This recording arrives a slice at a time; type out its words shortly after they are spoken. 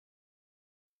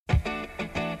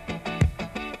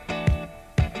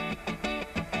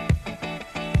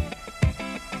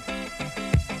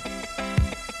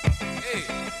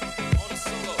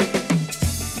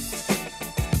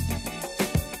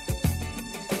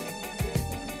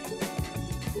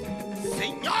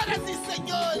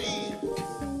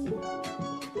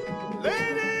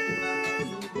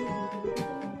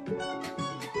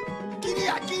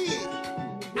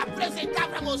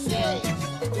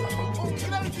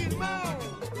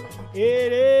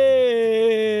It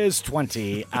is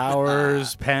 20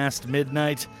 hours past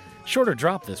midnight. Shorter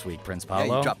drop this week, Prince Paolo.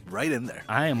 Yeah, you dropped right in there.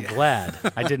 I am glad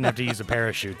I didn't have to use a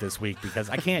parachute this week because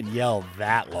I can't yell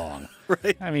that long.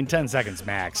 Right. I mean, 10 seconds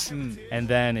max. And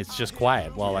then it's just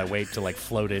quiet while I wait to,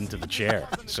 float into the chair.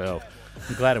 So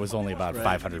I'm glad it was only about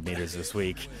 500 meters this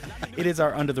week. It is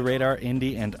our Under the Radar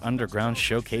Indie and Underground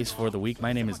showcase for the week.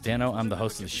 My name is Dano. I'm the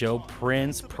host of the show.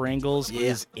 Prince Pringles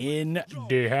is in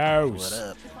the house. What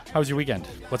up? How was your weekend?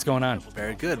 What's going on?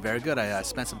 Very good, very good. I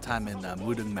spent some time in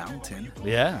Mudung Mountain.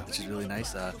 Yeah. Which is really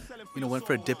nice. Went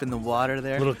for a dip in the water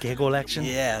there. Little giggle action?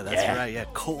 Yeah, that's right. Yeah,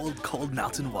 cold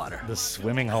mountain water. The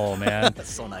swimming hole, man. That's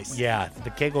so nice. Yeah, the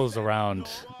giggles around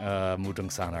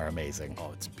Mudung-san are amazing.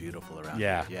 Oh, it's beautiful around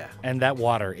Yeah. here. Yeah. And that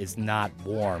water is not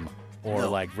warm or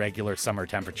No. regular summer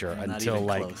temperature Not until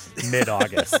even close.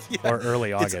 mid-August Yeah. or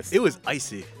early August. It was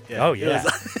icy. Yeah. Oh, yeah.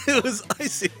 It was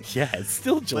icy. Yeah, it's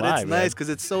still July, But it's man. nice because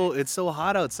it's so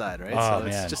hot outside, right? Oh, so man.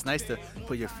 it's just nice to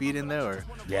put your feet in there or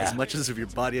Yeah. as much of your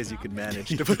body as you can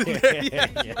manage to put in there.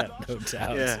 Yeah, no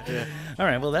doubt. Yeah. All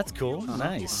right, well, that's cool.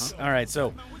 Nice. All right,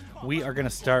 so we are going to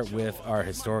start with our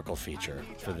historical feature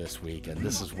for this week, and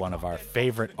this is one of our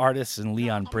favorite artists in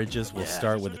Leon Bridges. We'll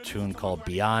start with a tune called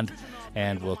Beyond,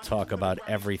 and we'll talk about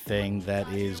everything that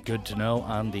is good to know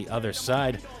on the other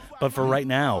side. But for right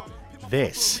now,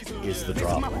 this is the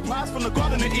drop. Rise from the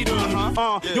garden of Eden,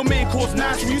 your main course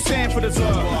natural, you stand for the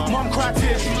dessert. Mom cried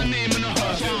tears, my name in the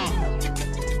hush.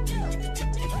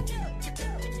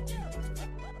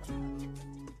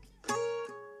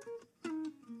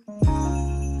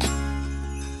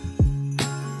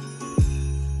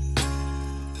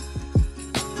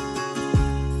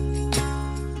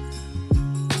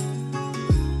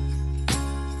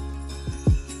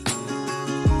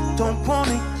 Don't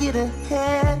wanna get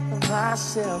ahead of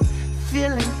myself,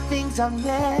 feeling things I've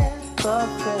never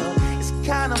felt. It's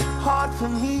kind of hard for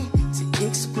me to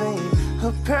explain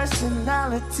her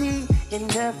personality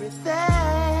and everything.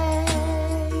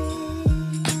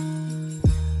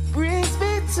 Brings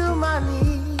me to my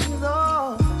knees,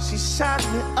 oh. She shines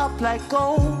me up like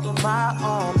gold on my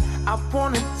arm. I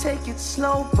wanna take it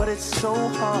slow, but it's so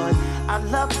hard. I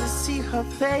love to see her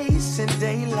face in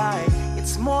daylight.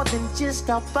 It's more than just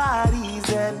our bodies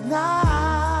at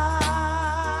night.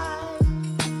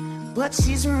 But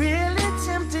she's really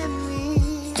tempting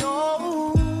me,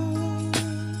 oh.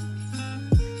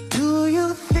 Do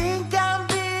you think I'm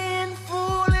being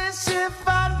foolish if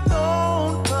I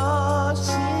don't rush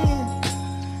in?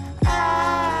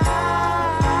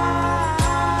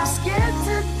 I'm scared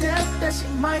to death that she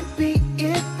might be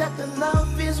it, that the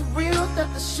love is real,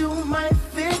 that the shoe might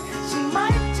fit. She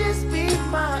might just be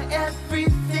my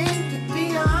everything and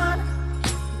beyond,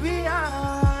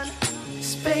 beyond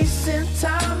space and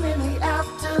time in the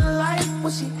afterlife.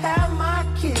 Will she have my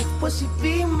kids? Will she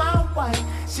be my wife?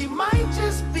 She might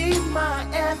just be my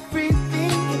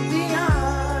everything and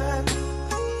beyond.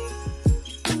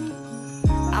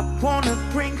 I wanna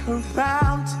bring her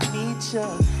round to meet you.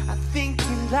 I think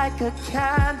you like a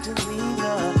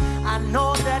candelina. I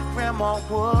know that grandma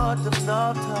would have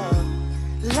loved her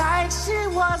like she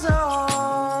was her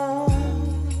own.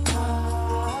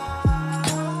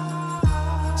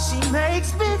 She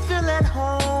makes me feel at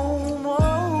home,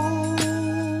 oh.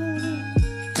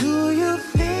 Do you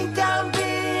think I'm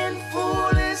being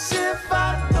foolish if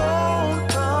I don't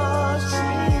rush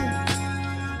in?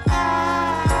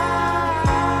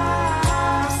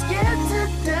 I'm scared to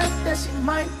death that she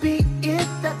might be it,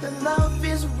 that the love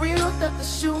is real, that the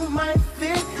shoe might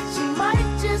fit. She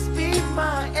might just be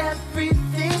my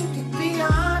everything and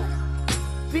beyond,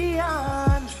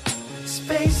 beyond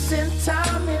space and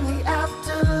time in the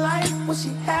afterlife. Will she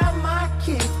have my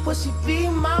kids? Will she be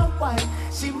my wife?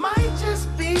 She might just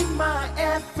be my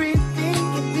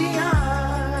everything and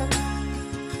beyond.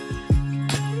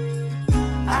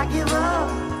 I give up,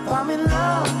 I'm in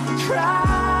love,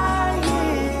 crying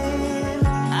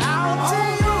out to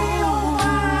you. I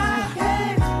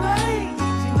can't explain.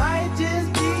 She might just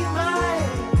be my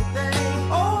everything.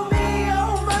 Oh me,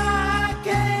 oh my, I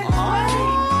can't explain.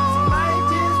 She might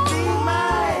just be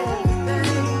my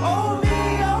everything. Oh me,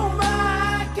 oh my,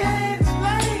 I can't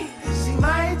explain. She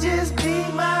might just be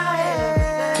my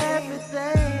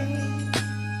everything.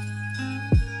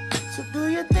 So do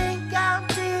you think I'm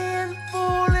being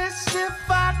foolish if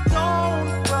I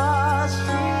don't rush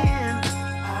in?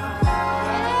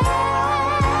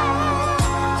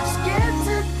 I'm scared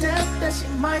to death that she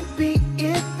might be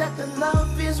it, that the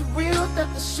love is real,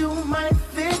 that the shoe might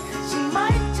fit. She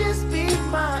might just be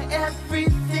my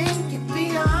everything and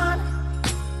beyond,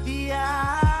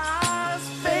 beyond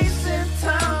space and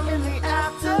time.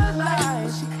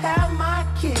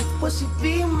 she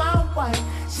be my wife.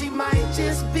 She might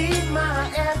just be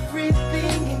my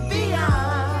everything and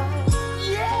beyond.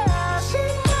 Yeah, she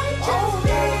might just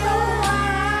be my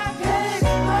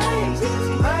everything. She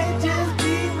might just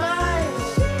be my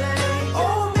everything.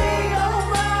 Oh me, oh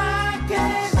my,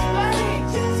 can't explain.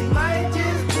 She might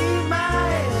just be my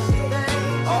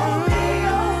everything. Oh me,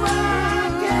 oh my,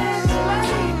 can't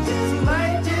explain. She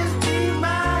might just be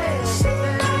my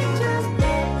everything. Just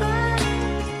be my.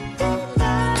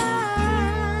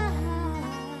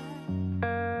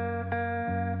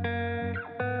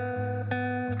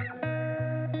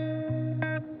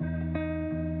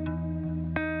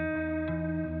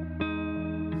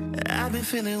 I've been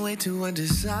feeling way too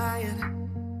undecided.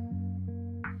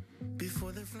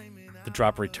 Before the flaming The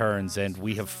drop returns, and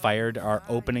we have fired our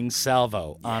opening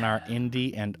salvo on our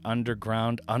indie and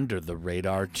underground Under the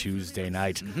Radar Tuesday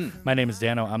night. My name is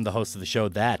Dano. I'm the host of the show.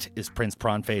 That is Prince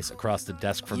Prawnface across the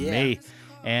desk from me.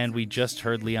 And we just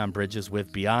heard Leon Bridges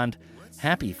with Beyond.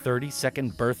 Happy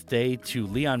 32nd birthday to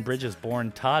Leon Bridges,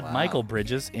 born Todd Michael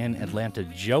Bridges in Atlanta,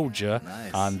 Georgia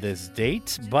on this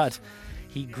date. But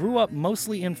he grew up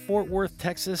mostly in Fort Worth,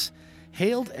 Texas,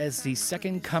 hailed as the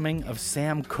second coming of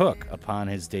Sam Cooke upon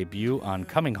his debut on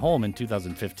Coming Home in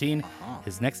 2015.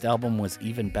 His next album was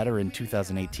even better in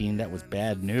 2018. That was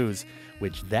Bad News,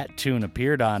 which that tune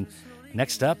appeared on.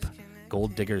 Next up,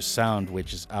 Gold Digger's Sound,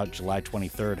 which is out July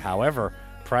 23rd. However,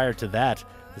 prior to that,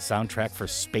 the soundtrack for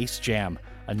Space Jam,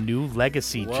 A New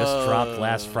Legacy, just dropped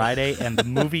last Friday, and the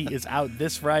movie is out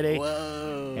this Friday.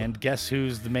 And guess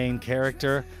who's the main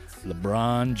character?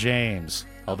 LeBron James.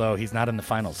 Although he's not in the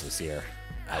finals this year.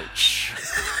 Ouch.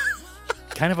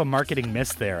 Kind of a marketing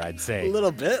miss there, I'd say. A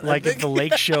little bit. Like if the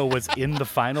Lake Show was in the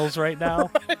finals right now,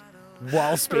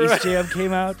 while Space Jam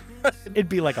came out, it'd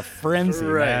be like a frenzy,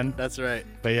 man. That's right.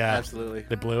 But yeah, absolutely.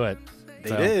 They blew it.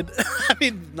 They did. I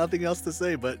mean, nothing else to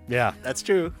say, but yeah, that's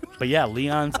true. But yeah,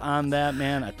 Leon's on that,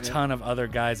 man. A ton of other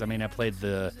guys. I mean, I played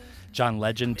the John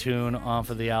Legend tune off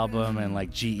of the album, and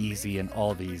like G-Eazy and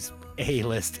all these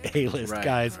A-list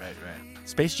guys. Right.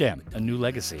 Space Jam, A New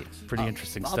Legacy. Pretty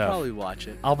interesting stuff. I'll probably watch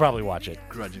it. I'll probably watch it.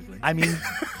 Grudgingly. I mean,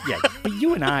 yeah, but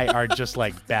you and I are just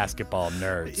like basketball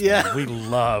nerds. Yeah. Man. We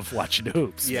love watching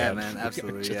hoops. Yeah, man,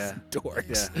 absolutely. We're just Yeah.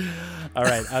 dorks. Yeah. All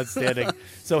right, outstanding.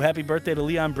 So happy birthday to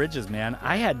Leon Bridges, man.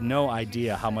 I had no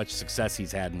idea how much success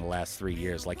he's had in the last 3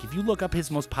 years. Like, if you look up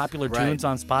his most popular tunes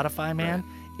on Spotify, man,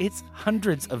 it's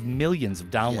hundreds of millions of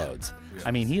downloads.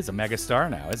 I mean, he is a mega star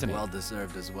now, isn't he? Well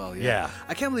deserved as well. Yeah.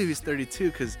 I can't believe he's 32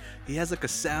 because he has like a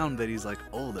sound that he's like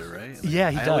older, right? Like,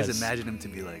 Yeah, he I does. always imagine him to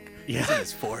be like he's in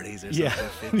his 40s or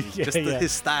something. 50s. Just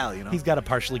his style, you know. He's got a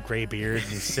partially gray beard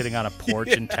and he's sitting on a porch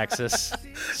in Texas,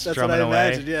 That's what strumming I away.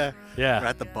 imagine. Yeah. Yeah. Or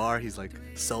at the bar, he's like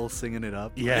soul singing it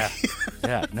up. Yeah,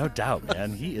 yeah, no doubt,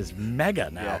 man. He is mega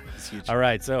now. Yeah, it's huge. All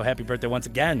right, so happy birthday once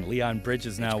again, Leon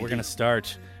Bridges. Now we're going to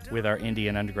start with our indie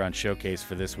and underground showcase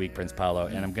for this week, Prince Paolo,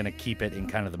 and I'm going to keep it in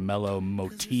kind of the mellow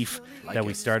motif that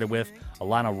we started with.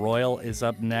 Alanna Royale is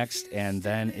up next, and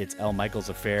then it's Michels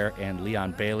Affair and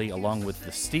Leon Bailey, along with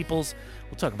the Steoples.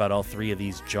 We'll talk about all three of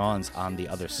these Johns on the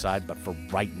other side, but for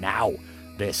right now,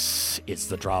 this is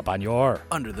the drop on your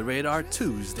Under the Radar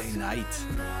Tuesday night.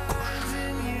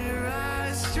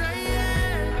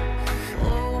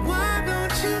 Oh, why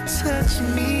don't you touch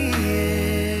me?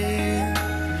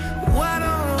 Why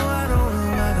don't,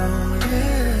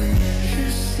 yeah. You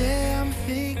say I'm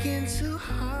thinking too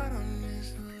hard on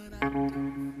this,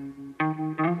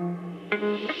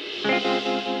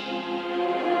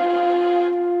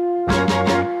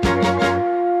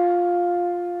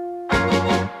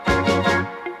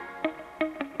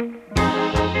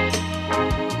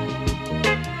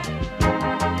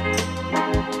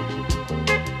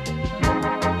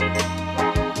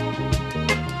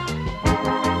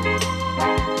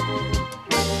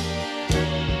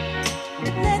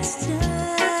 Let's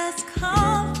just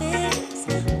call this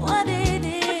what it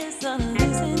is, a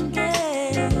losing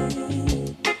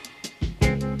game.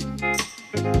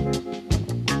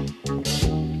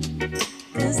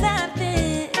 'Cause I've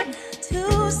been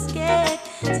too scared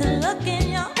to look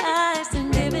in your eyes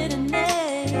and give it a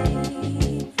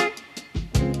name.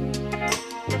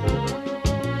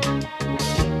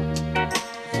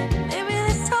 Maybe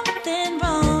there's something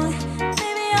wrong.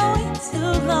 Maybe I wait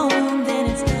too long. Then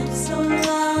it's so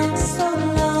long, so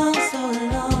long, so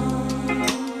long.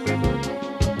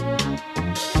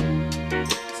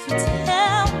 So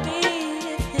tell me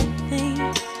if you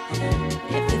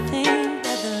think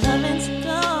that the loving's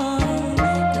gone.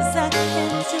 'Cause I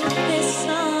can't do this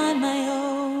on my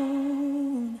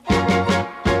own.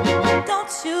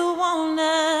 Don't you wanna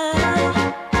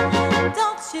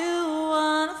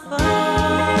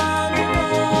fall in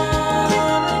love?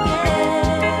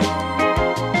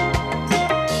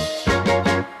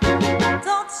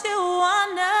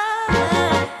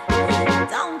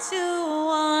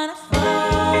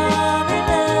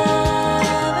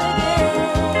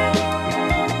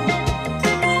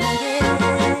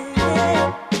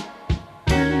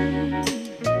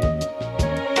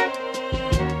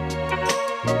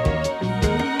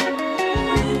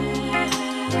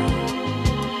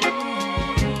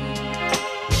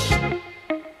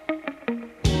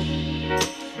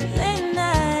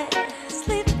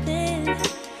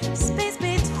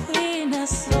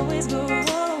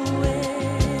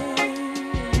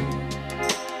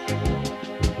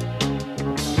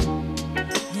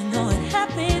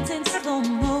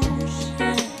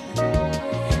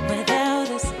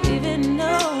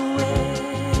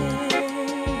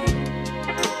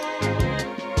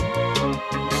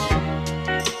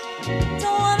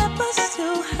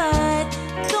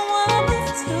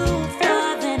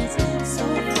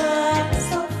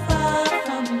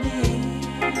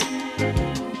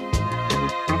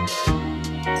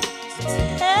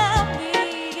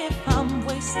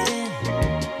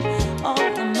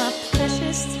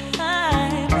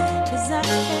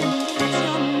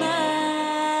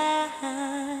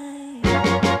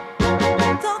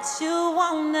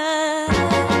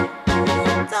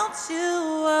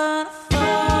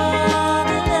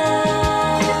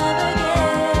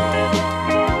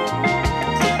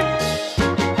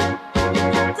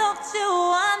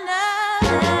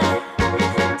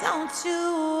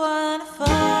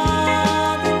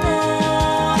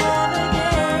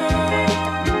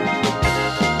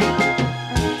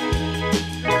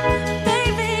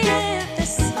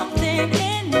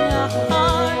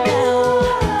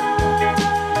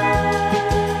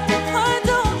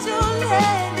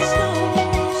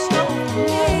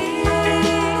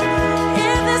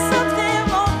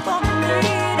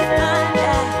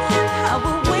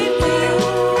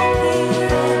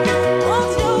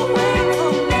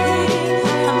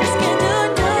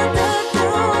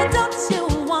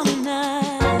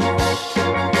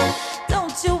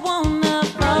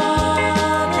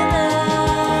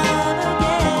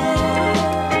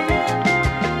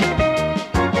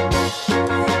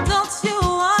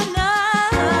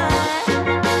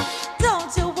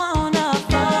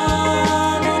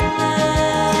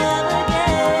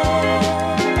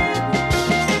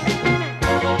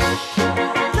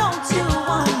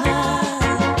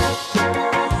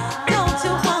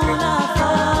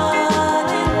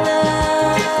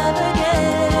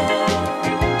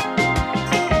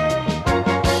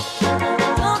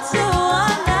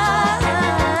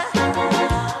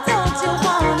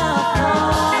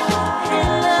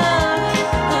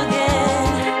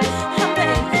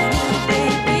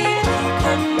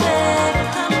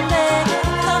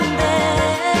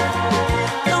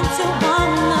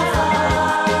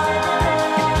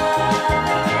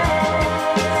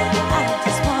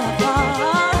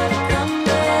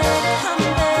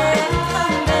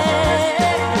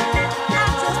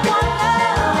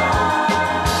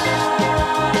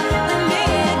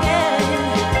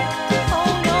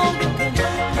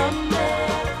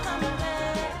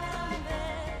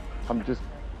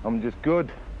 was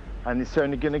good, and it's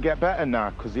only going to get better now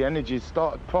because the energy's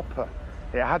started proper.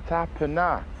 It had to happen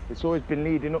now. It's always been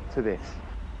leading up to this.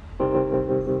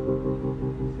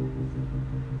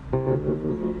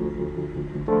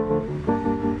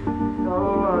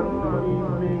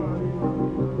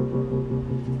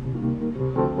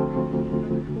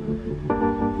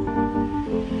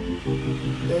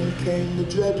 Then came the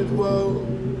dreaded woe.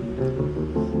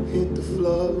 Hit the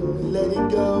floor, let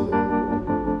it go.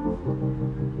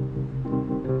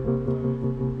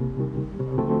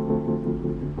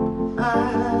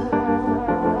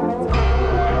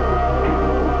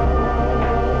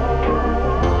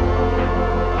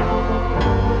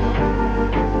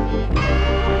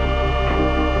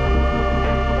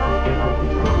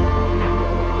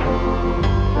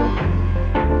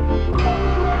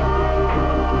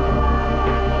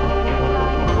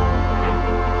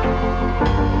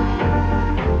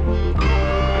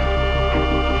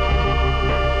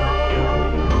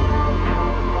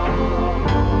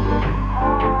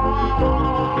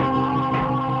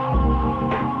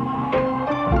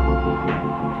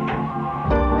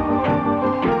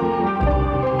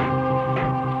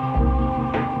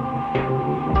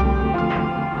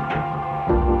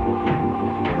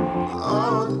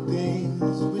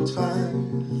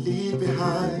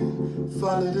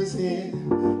 Followed us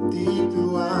in, deep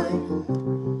rewind.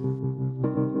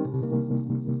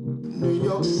 New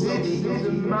York City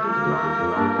is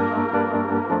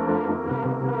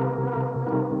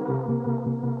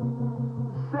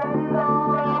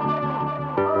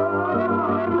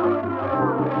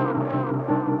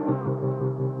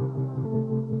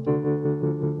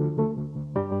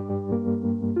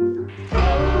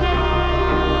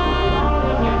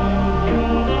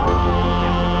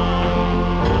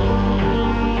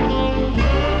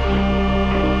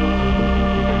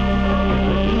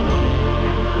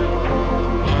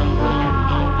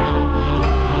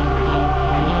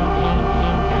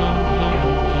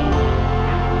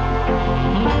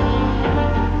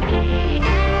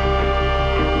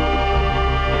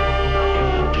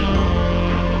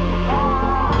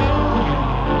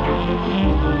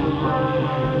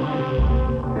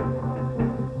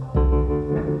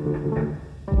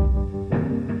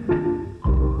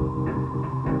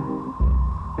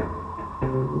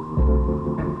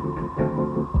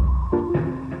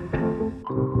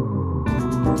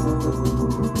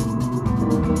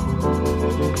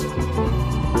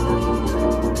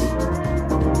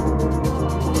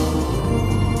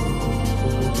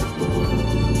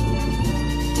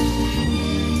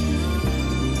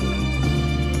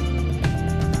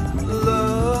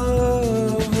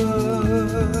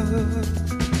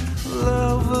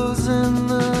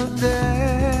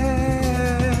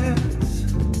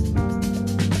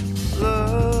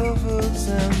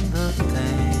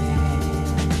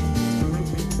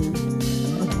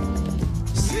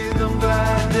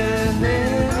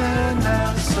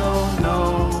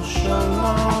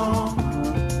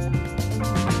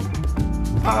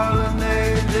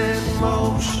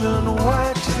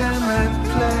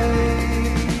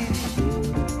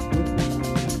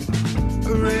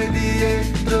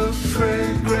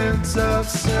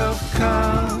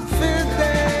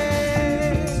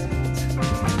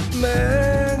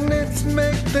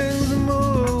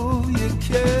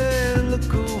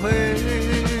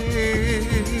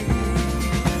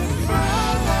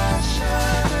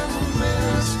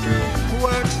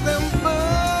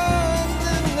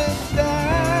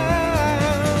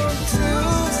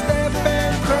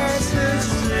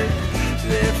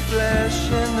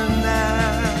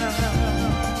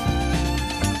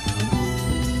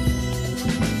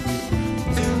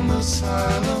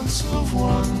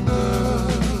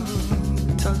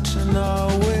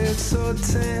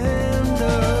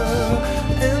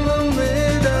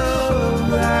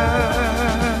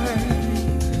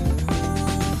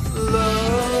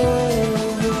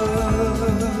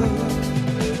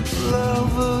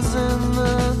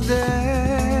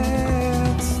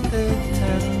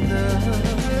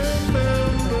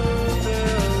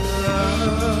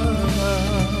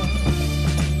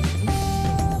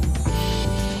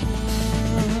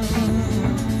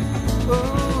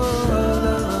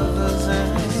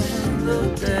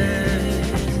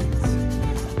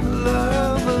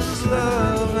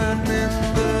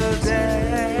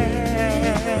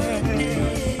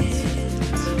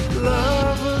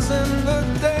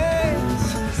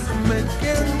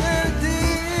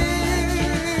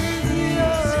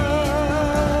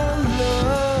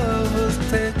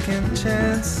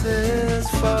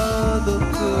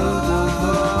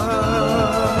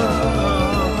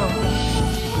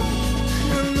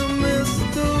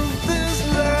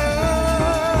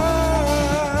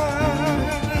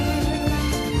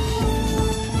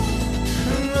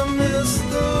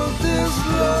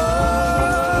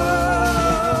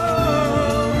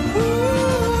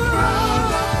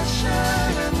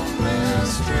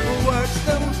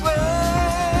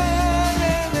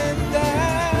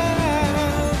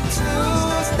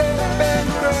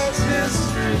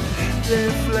they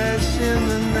flash in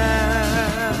the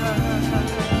night.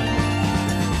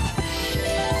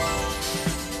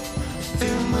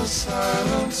 In the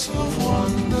silence of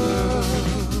wonder,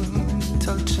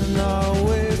 touching our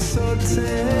way so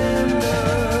tender.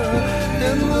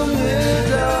 In the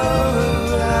middle of the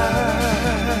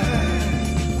night,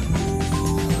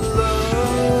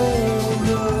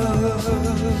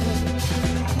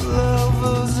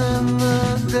 lovers in the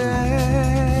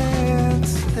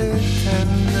dance, they're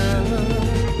tender.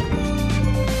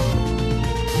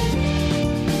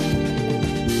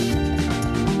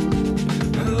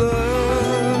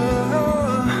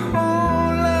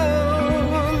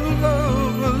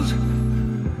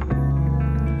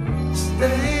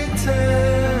 Stay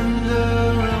tender,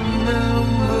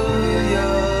 remember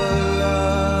your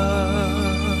love.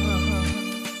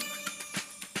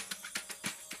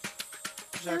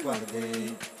 Já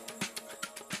guardei,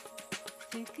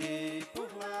 fiquei por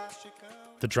lá.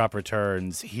 The drop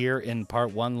returns here in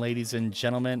part 1, ladies and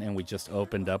gentlemen, and we just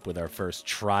opened up with our first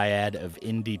triad of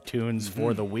indie tunes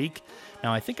for the week.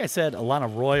 Now, I think I said Alanna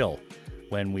Royale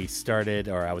when we started,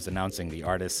 or I was announcing the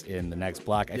artist in the next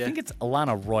block. I think it's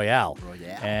Alanna Royale.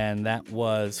 And that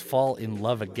was Fall in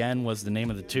Love Again was the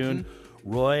name of the tune.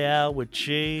 Royale with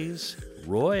cheese.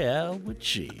 Royale with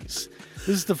cheese. This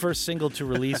is the first single to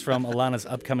release from Alanna's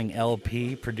upcoming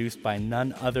LP, produced by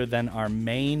none other than our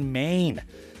main.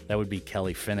 That would be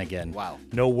Kelly Finnegan. Wow.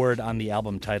 No word on the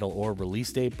album title or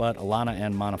release date, but Alanna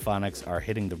and Monophonics are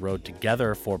hitting the road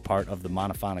together for part of the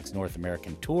Monophonics North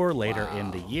American tour later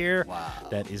in the year. Wow.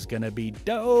 That is going to be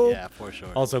dope. Yeah, for sure.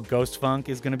 Also, Ghost Funk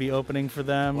is going to be opening for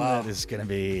them. Wow. That is going to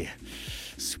be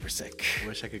super sick. I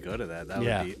wish I could go to that. That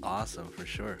Yeah. would be awesome for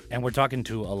sure. And we're talking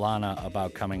to Alanna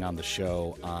about coming on the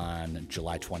show on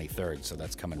July 23rd, so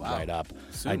that's coming right up.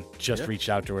 Soon. I just reached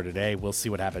out to her today. We'll see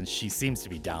what happens. She seems to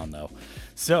be down, though.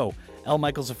 So, L.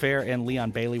 Michels Affair and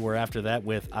Leon Bailey were after that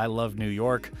with I Love New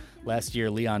York. Last year,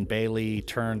 Leon Bailey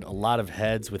turned a lot of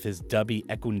heads with his dubby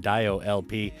Ekundayo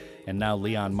LP, and now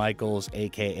Leon Michels,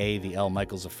 a.k.a. the L.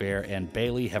 Michels Affair, and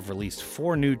Bailey have released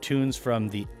 4 new tunes from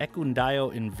the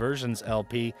Ekundayo Inversions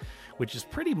LP, which is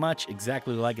pretty much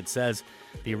exactly like it says.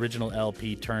 The original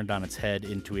LP turned on its head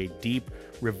into a deep,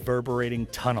 reverberating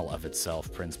tunnel of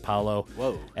itself, Prince Paolo.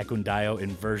 Whoa. Ekundayo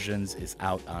Inversions is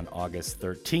out on August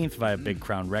 13th via Big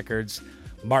Crown Records.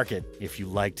 Mark it if you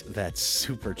liked that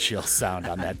super chill sound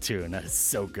on that tune. That is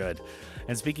so good.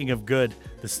 And speaking of good,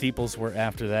 the Steoples were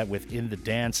after that with In the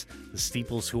Dance. The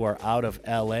Steoples, who are out of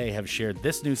LA, have shared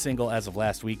this new single as of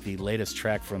last week, the latest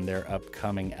track from their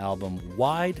upcoming album,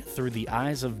 Wide Through the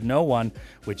Eyes of No One,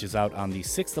 which is out on the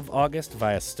 6th of August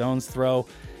via Stone's Throw.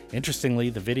 Interestingly,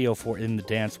 the video for In the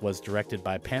Dance was directed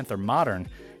by Panther Modern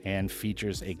and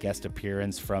features a guest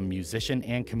appearance from musician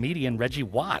and comedian Reggie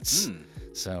Watts.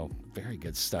 So, very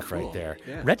good stuff right there.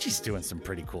 Yeah. Reggie's doing some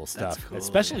pretty cool stuff, cool,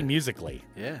 especially musically.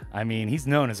 Yeah. I mean, he's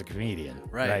known as a comedian,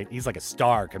 Right. He's like a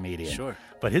star comedian. Sure.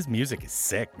 But his music is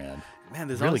sick, man. Man,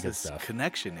 there's really always good this stuff.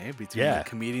 connection, between like,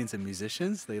 comedians and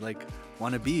musicians. They like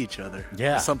want to be each other.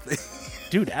 Yeah. Or something.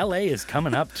 Dude, LA is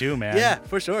coming up too, man. Yeah,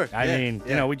 for sure. I mean,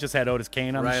 you know, we just had Otis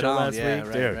Kane on the show last week.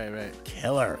 Right, Dude, right.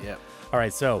 killer. Yep. All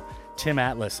right, so Tim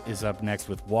Atlas is up next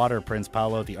with Water, Prince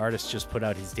Paolo. The artist just put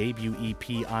out his debut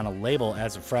EP on a label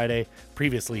as of Friday.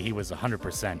 Previously, he was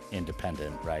 100%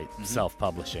 independent, right?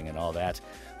 Self-publishing and all that.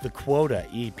 The Quota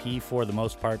EP, for the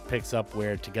most part, picks up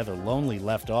where Together Lonely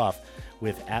left off,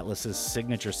 with Atlas's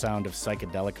signature sound of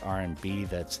psychedelic R&B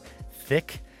that's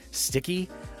thick, sticky,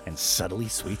 and subtly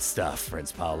sweet stuff,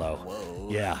 Prince Paolo. Whoa.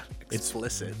 Yeah.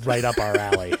 Explicit. It's right up our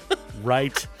alley.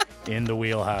 Right in the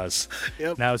wheelhouse.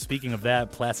 Yep. Now, speaking of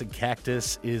that, Placid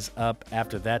Cactus is up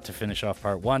after that to finish off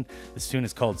part 1. This tune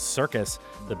is called Circus.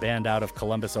 The band out of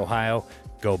Columbus, Ohio,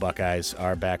 Go Buckeyes,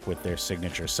 are back with their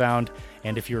signature sound.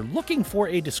 And if you're looking for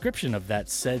a description of that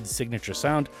said signature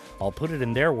sound, I'll put it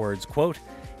in their words, quote,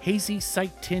 hazy,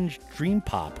 sight-tinged dream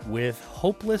pop with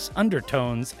hopeless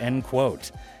undertones, end quote.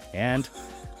 And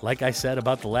like I said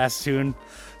about the last tune,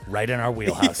 right in our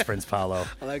wheelhouse, Prince Paolo.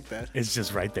 I like that. It's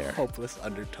just right there. Hopeless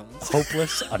undertones.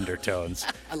 Hopeless undertones.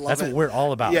 I love That's it. what we're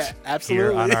all about. Yeah,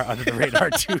 absolutely. Here on our Under the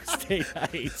Radar Tuesday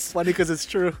nights. Funny because it's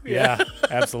true. Yeah,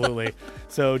 absolutely.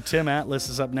 So Tim Atlas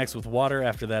is up next with Water.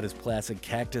 After that is Placid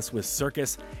Cactus with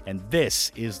Circus. And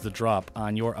this is the drop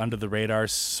on your Under the Radar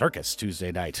Circus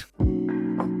Tuesday night.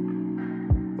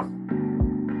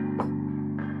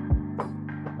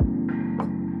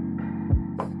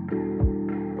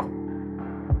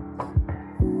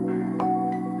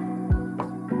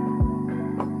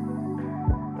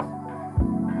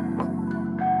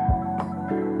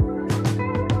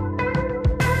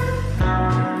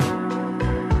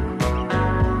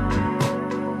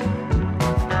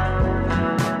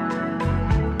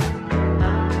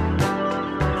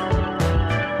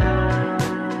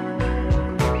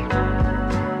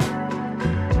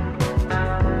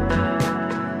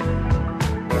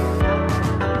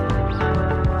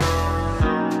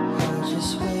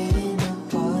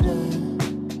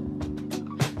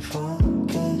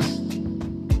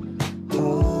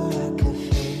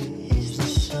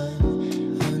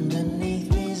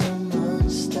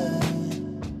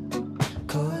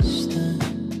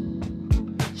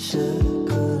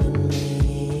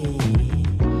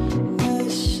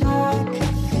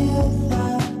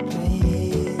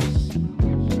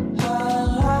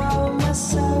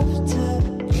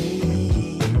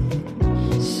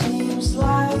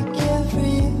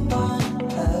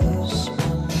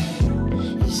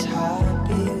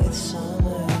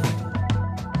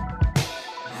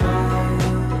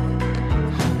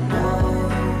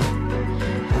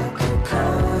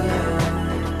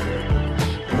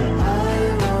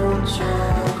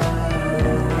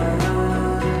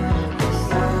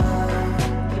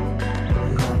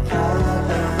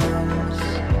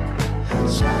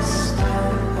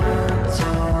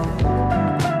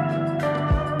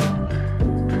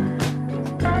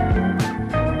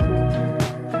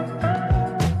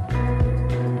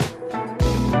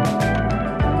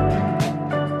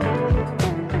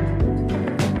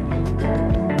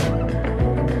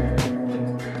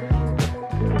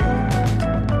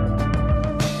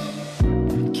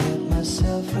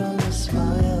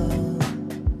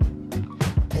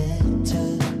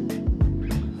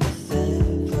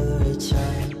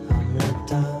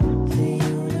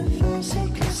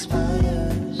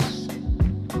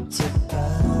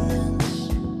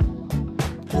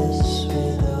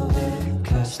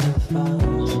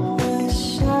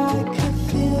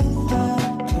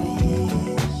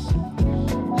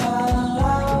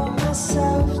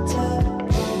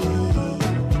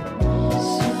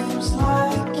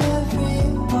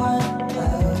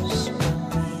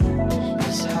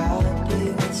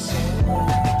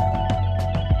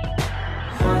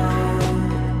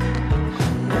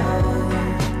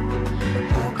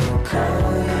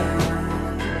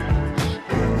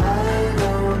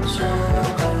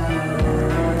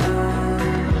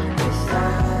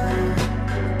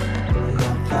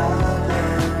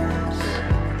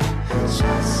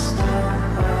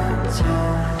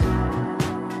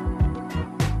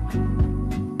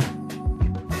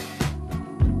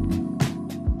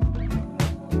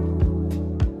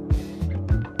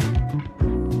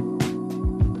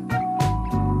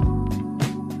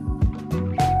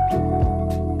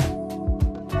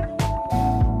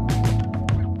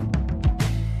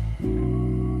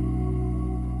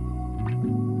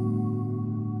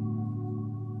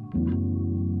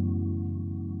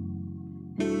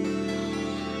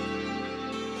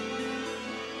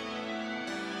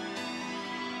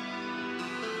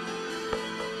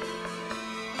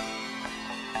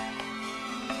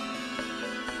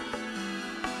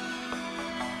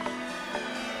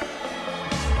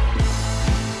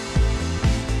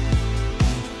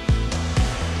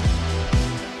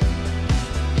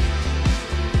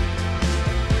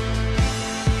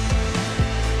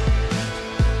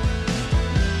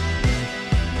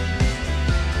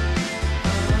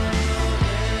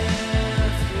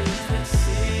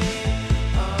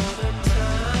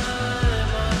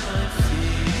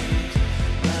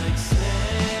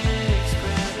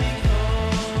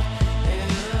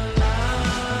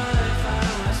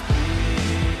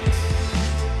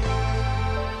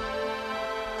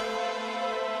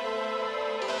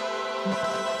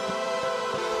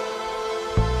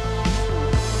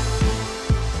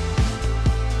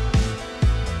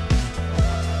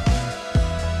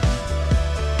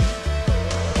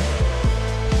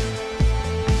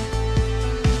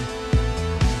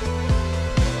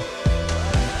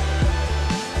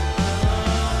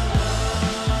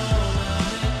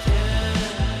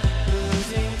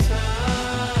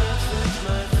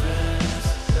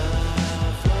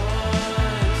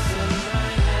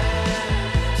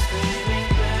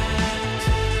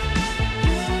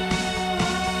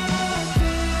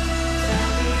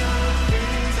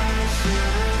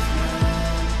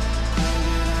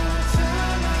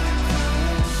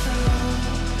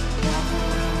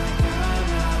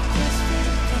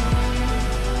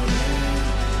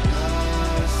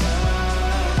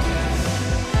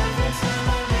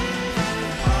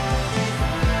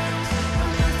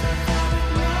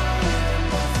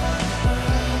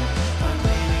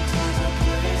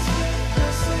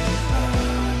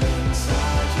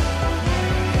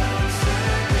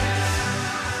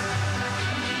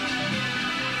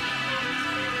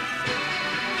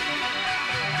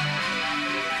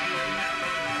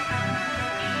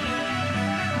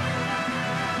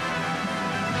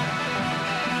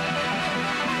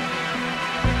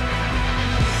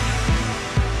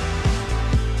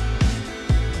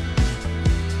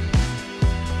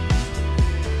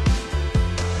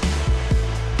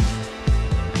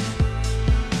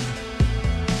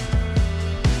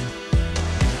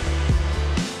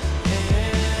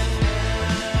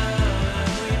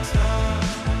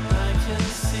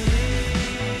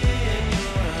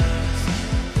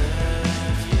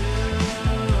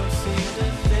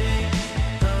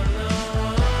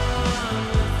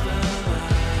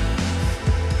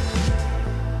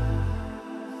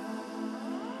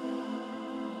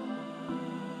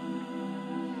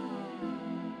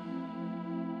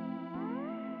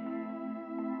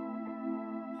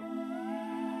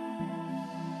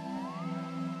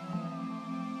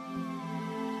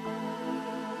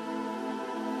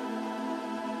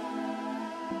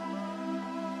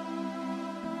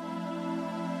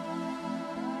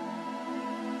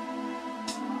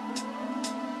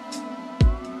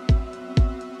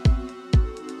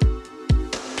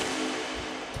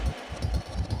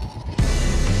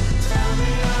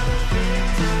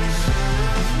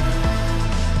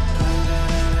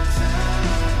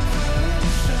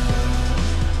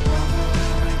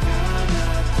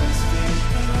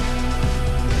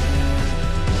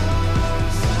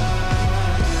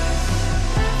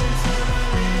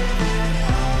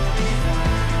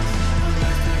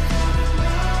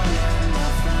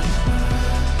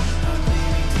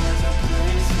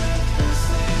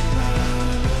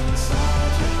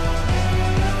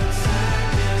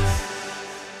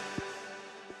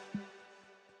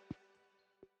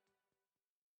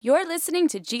 You're listening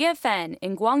to GFN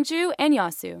in Gwangju and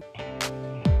Yeosu.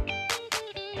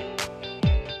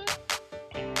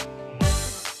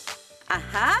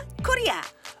 Aha, Korea.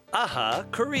 Aha,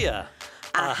 Korea.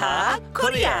 Aha,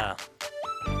 Korea.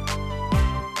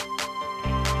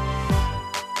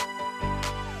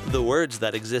 The words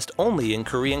that exist only in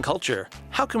Korean culture.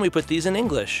 How can we put these in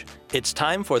English? It's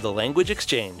time for the language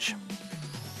exchange.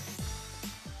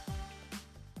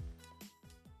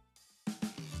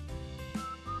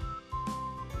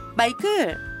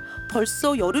 마이클,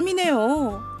 벌써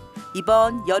여름이네요.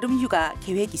 이번 여름 휴가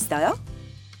계획 있어요?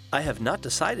 I have not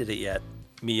decided it yet.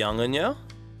 미영은요?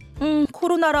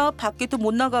 코로나라 밖에도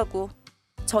못 나가고.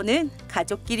 저는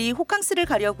가족끼리 호캉스를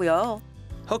가려고요.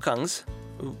 Hokangs?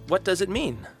 What does it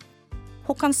mean?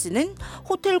 호캉스는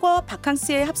호텔과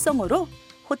바캉스의 합성어로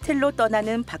호텔로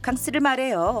떠나는 바캉스를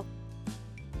말해요.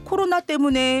 코로나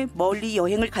때문에 멀리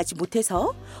여행을 가지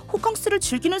못해서 호캉스를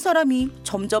즐기는 사람이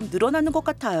점점 늘어나는 것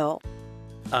같아요.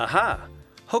 Aha!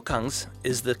 Hokangs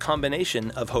is the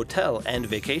combination of hotel and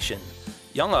vacation.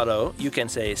 영어로 you can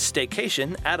say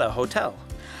staycation at a hotel.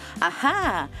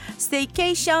 아하,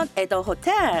 staycation at a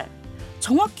hotel.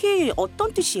 정확히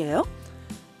어떤 뜻이에요?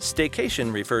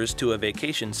 Staycation refers to a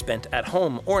vacation spent at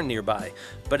home or nearby,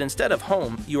 but instead of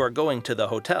home, you are going to the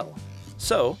hotel.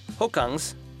 So,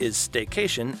 hokangs is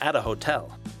staycation at a hotel.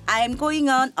 I'm going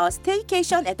on a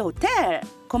staycation at a hotel.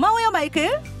 고마워요, 마이클.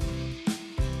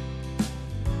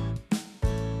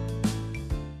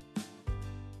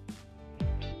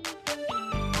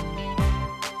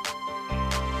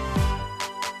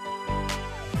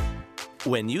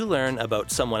 When you learn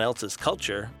about someone else's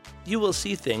culture, you will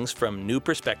see things from new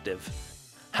perspective.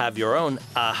 Have your own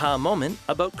aha moment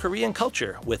about Korean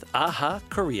culture with Aha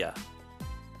Korea.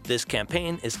 This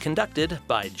campaign is conducted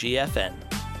by GFN.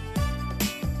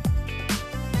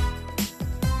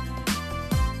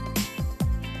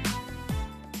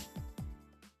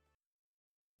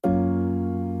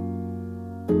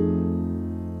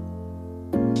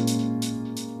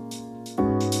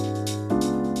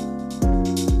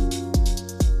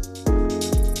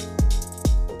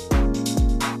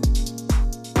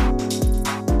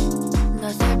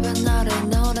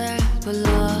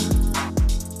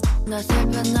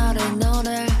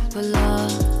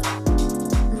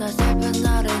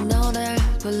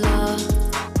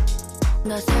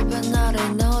 나 슬픈 날에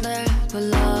노래를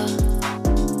불러.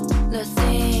 Let's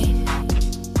sing,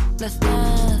 let's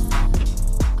dance.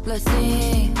 Let's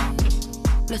sing,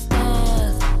 let's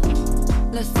dance.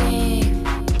 Let's sing,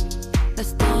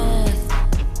 let's dance.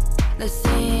 Let's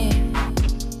sing,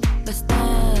 let's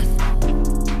dance.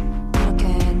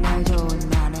 이렇게 날 좋은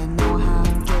날에 너와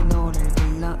함께 노래를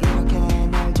불러. 이렇게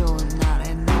날 좋은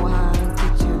날에 너와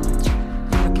함께 춤을 춰.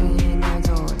 이렇게 날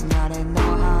좋은 날에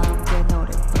너와 함께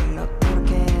노래를 불러.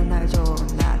 이렇게 날 좋은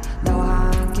날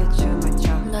너와 함께 춤을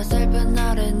춰. 나 슬픈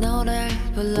날에 노래를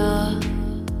불러.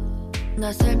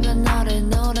 나 슬픈 날에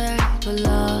노래를 불러.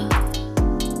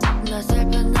 나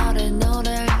슬픈 날에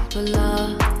노래를 불러.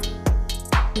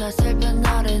 나 슬픈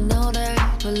날에 노래를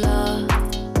불러.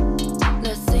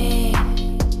 Let's sing,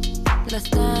 let's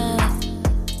dance.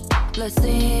 Let's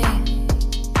sing,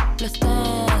 let's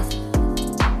dance.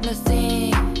 Let's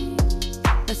sing,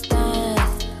 let's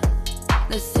dance.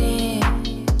 Let's sing,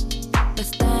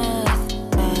 let's dance.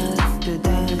 두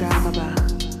눈을 감아봐.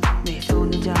 내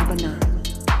손을 잡아 난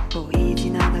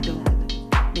보이진 않아도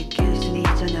느낄 순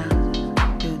있잖아.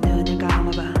 두 눈을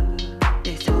감아봐.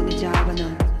 내 손을 잡아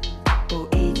난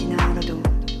보이진 않아도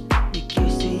느낄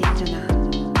수 있잖아.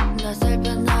 나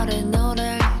슬픈 날에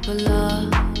노래를 불러.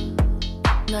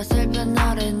 나 슬픈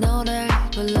날에 노래를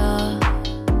불러.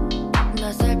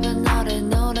 나 슬픈 날에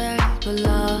노래를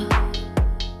불러.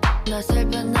 나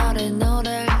슬픈 날에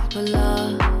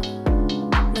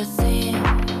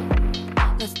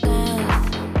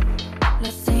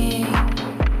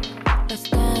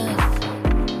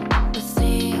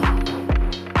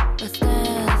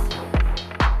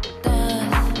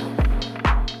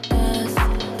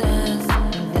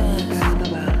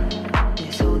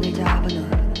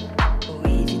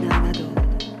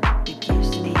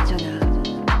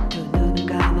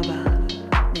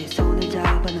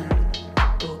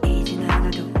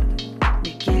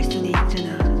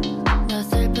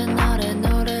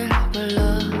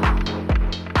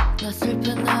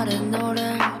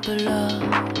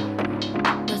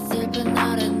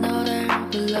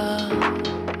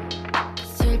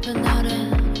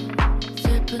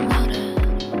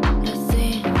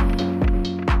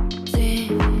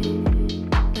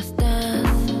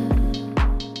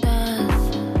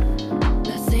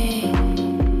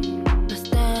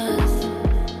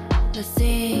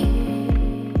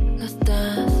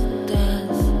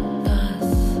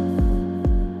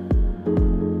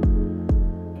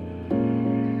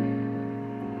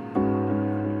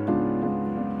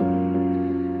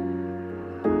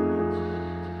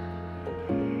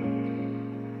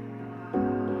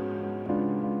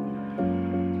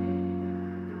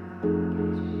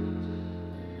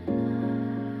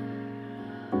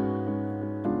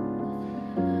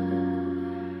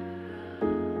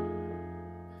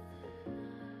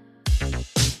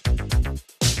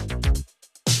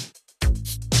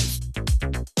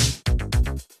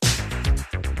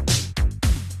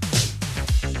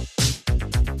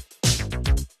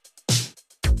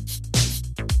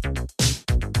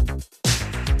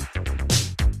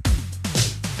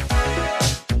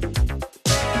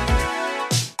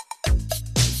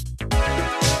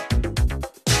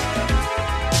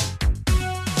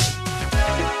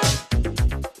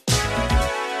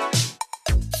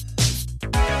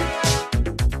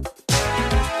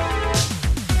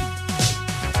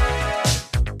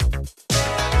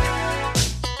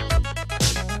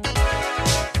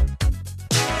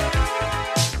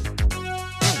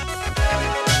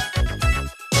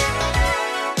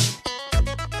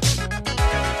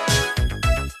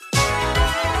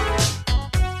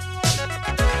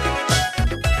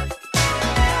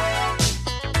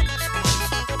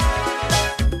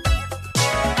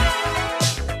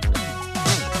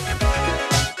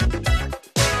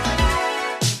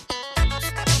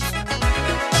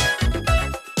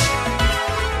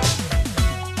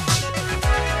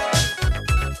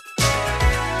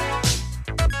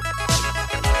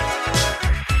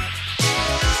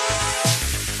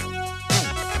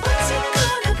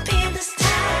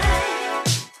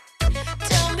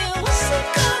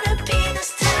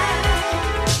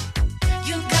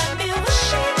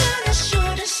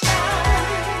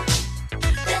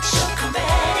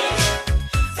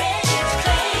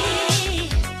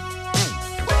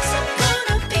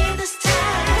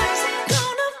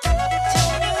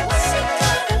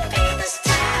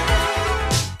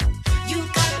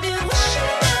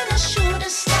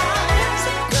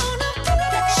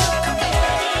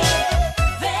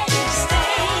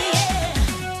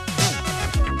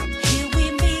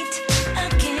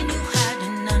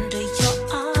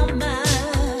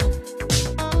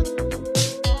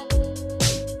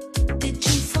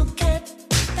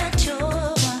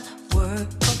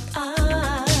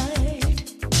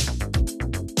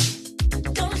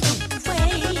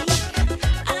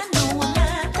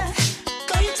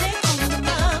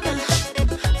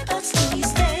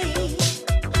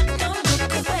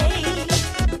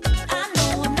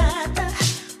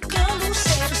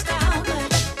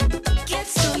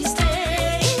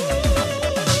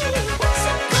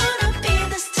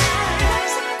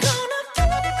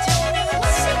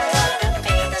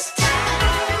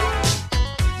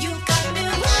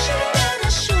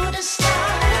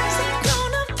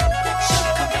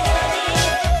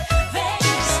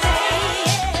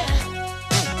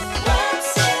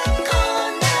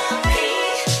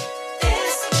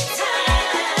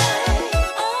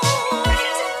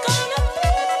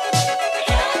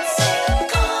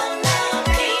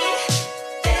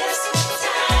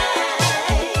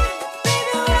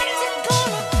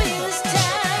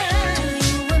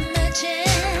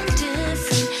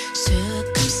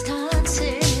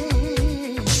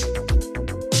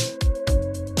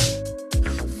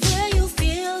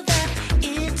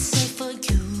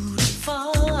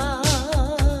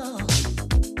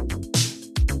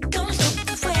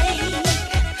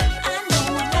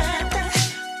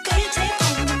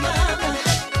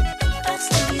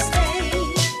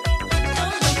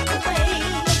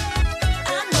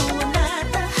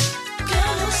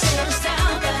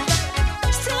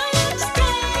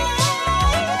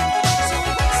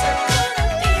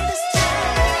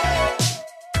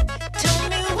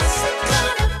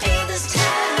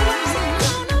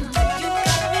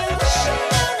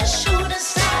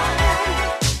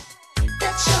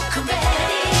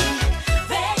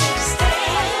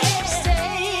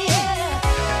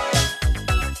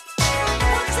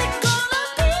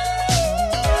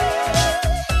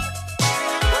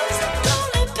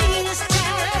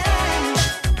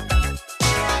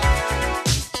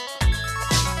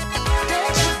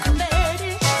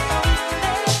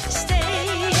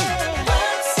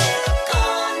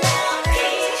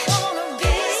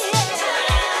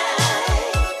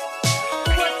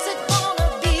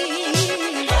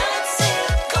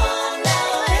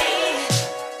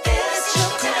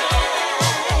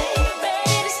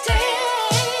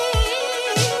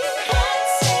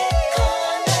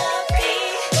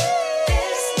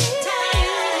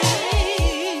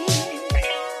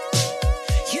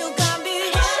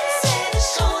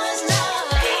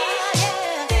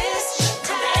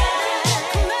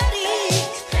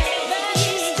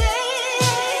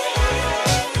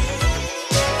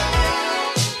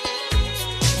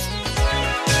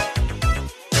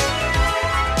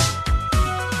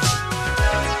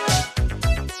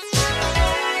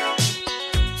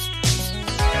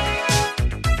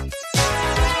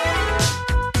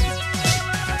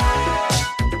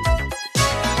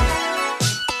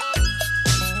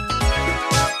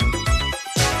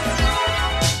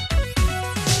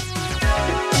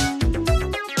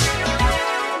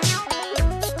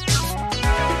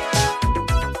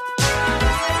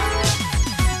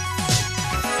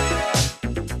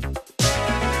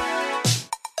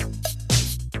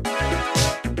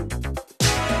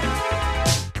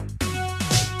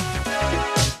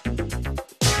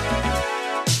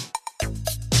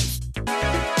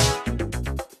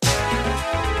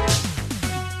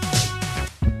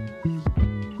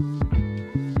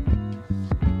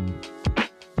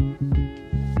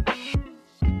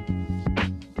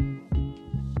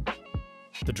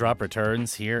The drop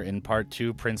returns here in part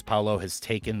 2. Prince Paolo has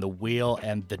taken the wheel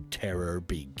and the terror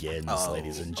begins,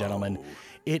 ladies and gentlemen.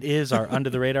 It is our Under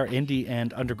the Radar Indie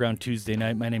and Underground Tuesday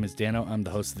night. My name is Dano. I'm the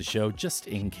host of the show, just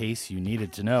in case you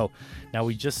needed to know. Now,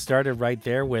 we just started right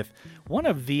there with one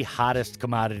of the hottest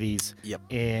commodities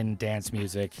in dance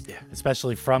music,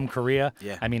 especially from Korea.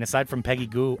 I mean, aside from Peggy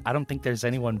Goo, I don't think there's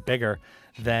anyone bigger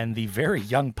than the very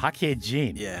young Park Hye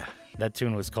Jin. That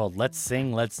tune was called Let's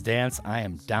Sing, Let's Dance. I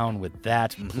am down with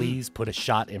that. Please put a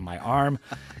shot in my arm.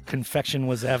 Confection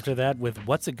was after that with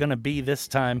What's It Gonna Be This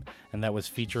Time? And that was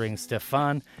featuring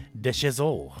Stephane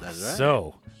Deschezeaux. That's right.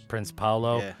 So, Prince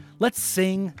Paolo, let's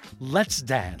sing, let's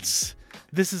dance.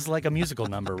 This is like a musical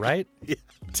number, right?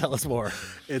 Tell us more.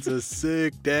 It's a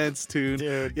sick dance tune.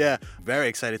 Dude. Yeah, very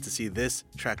excited to see this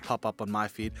track pop up on my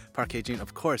feed. Park Hye Jin,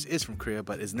 of course, is from Korea,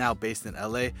 but is now based in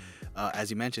LA.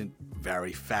 As you mentioned,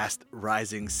 very fast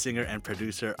rising singer and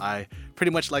producer. I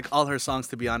pretty much like all her songs,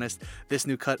 to be honest. This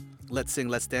new cut, Let's Sing,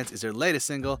 Let's Dance, is her latest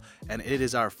single, and it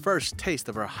is our first taste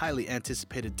of her highly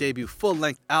anticipated debut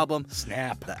full-length album.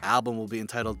 Snap. The album will be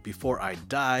entitled Before I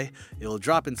Die. It will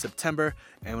drop in September,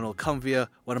 and it will come via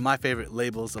one of my favorite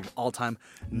labels of all time,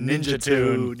 Ninja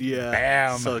Tune. Yeah.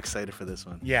 Bam. So excited for this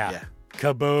one. Yeah.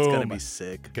 Kaboom. It's going to be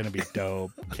sick. Gonna be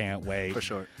dope. Can't wait. For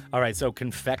sure. All right, so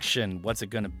Confection, What's It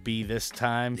Gonna Be This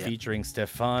Time? Featuring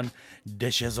Stephane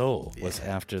Deschezeaux was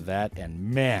after that. And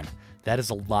man, that is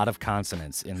a lot of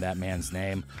consonants in that man's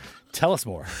name. Tell us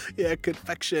more. Yeah,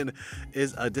 Confection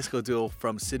is a disco duo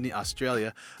from Sydney,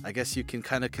 Australia. I guess you can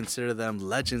kind of consider them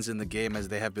legends in the game, as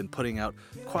they have been putting out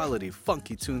quality,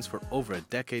 funky tunes for over a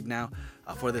decade now.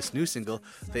 For this new single,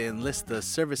 they enlist the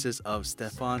services of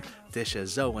Stephane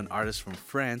Deschezeaux, an artist from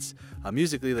France.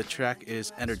 Musically, the track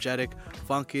is energetic,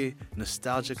 funky,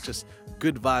 nostalgic, just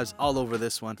good vibes all over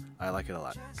this one. I like it a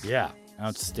lot. Yeah,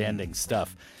 outstanding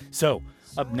stuff. So,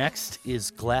 up next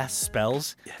is Glass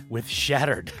Spells with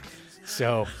Shattered.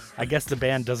 So, I guess the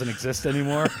band doesn't exist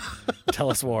anymore. Tell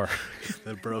us more.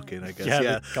 They're broken, I guess.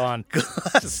 Yeah. Gone.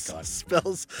 Glass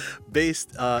Spells,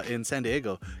 based in San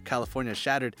Diego, California.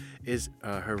 Shattered is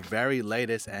her very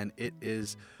latest, and it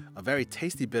is a very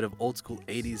tasty bit of old school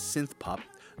 80s synth pop.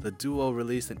 The duo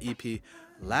released an EP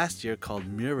last year called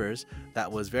Mirrors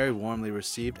that was very warmly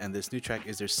received, and this new track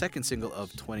is their second single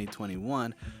of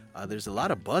 2021. There's a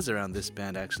lot of buzz around this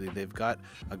band, actually. They've got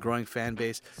a growing fan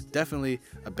base. Definitely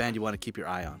a band you want to keep your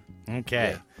eye on.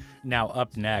 Okay. Now,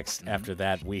 up next, after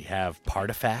that, we have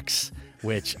Partefacts,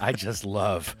 which I just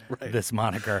love this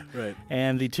moniker. Right.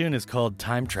 And the tune is called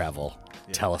Time Travel.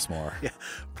 Tell us more. Yeah,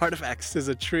 Partefacts is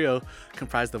a trio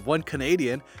comprised of one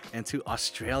Canadian and two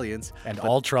Australians. And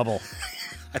all trouble.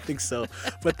 I think so.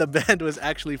 But the band was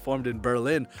actually formed in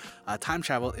Berlin. Time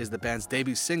Travel is the band's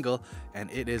debut single, and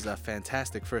it is a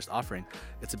fantastic first offering.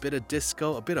 It's a bit of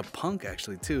disco, a bit of punk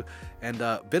actually too, and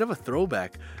a bit of a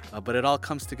throwback, but it all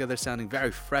comes together sounding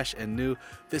very fresh and new.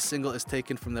 This single is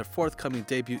taken from their forthcoming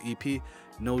debut EP.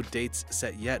 No dates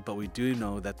set yet, but we do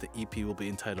know that the EP will be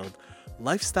entitled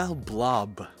Lifestyle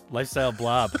Blob. Lifestyle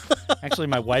Blob. Actually,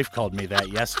 my wife called me that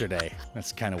yesterday.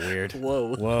 That's kind of weird.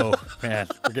 Whoa. Man,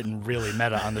 we're getting really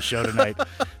meta on the show tonight.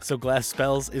 So Glass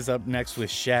Spells is up next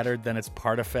with Shattered, then it's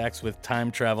Partefacts with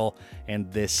Time Travel,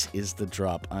 and this is the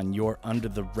drop on your Under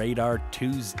the Radar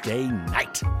Tuesday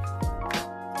night.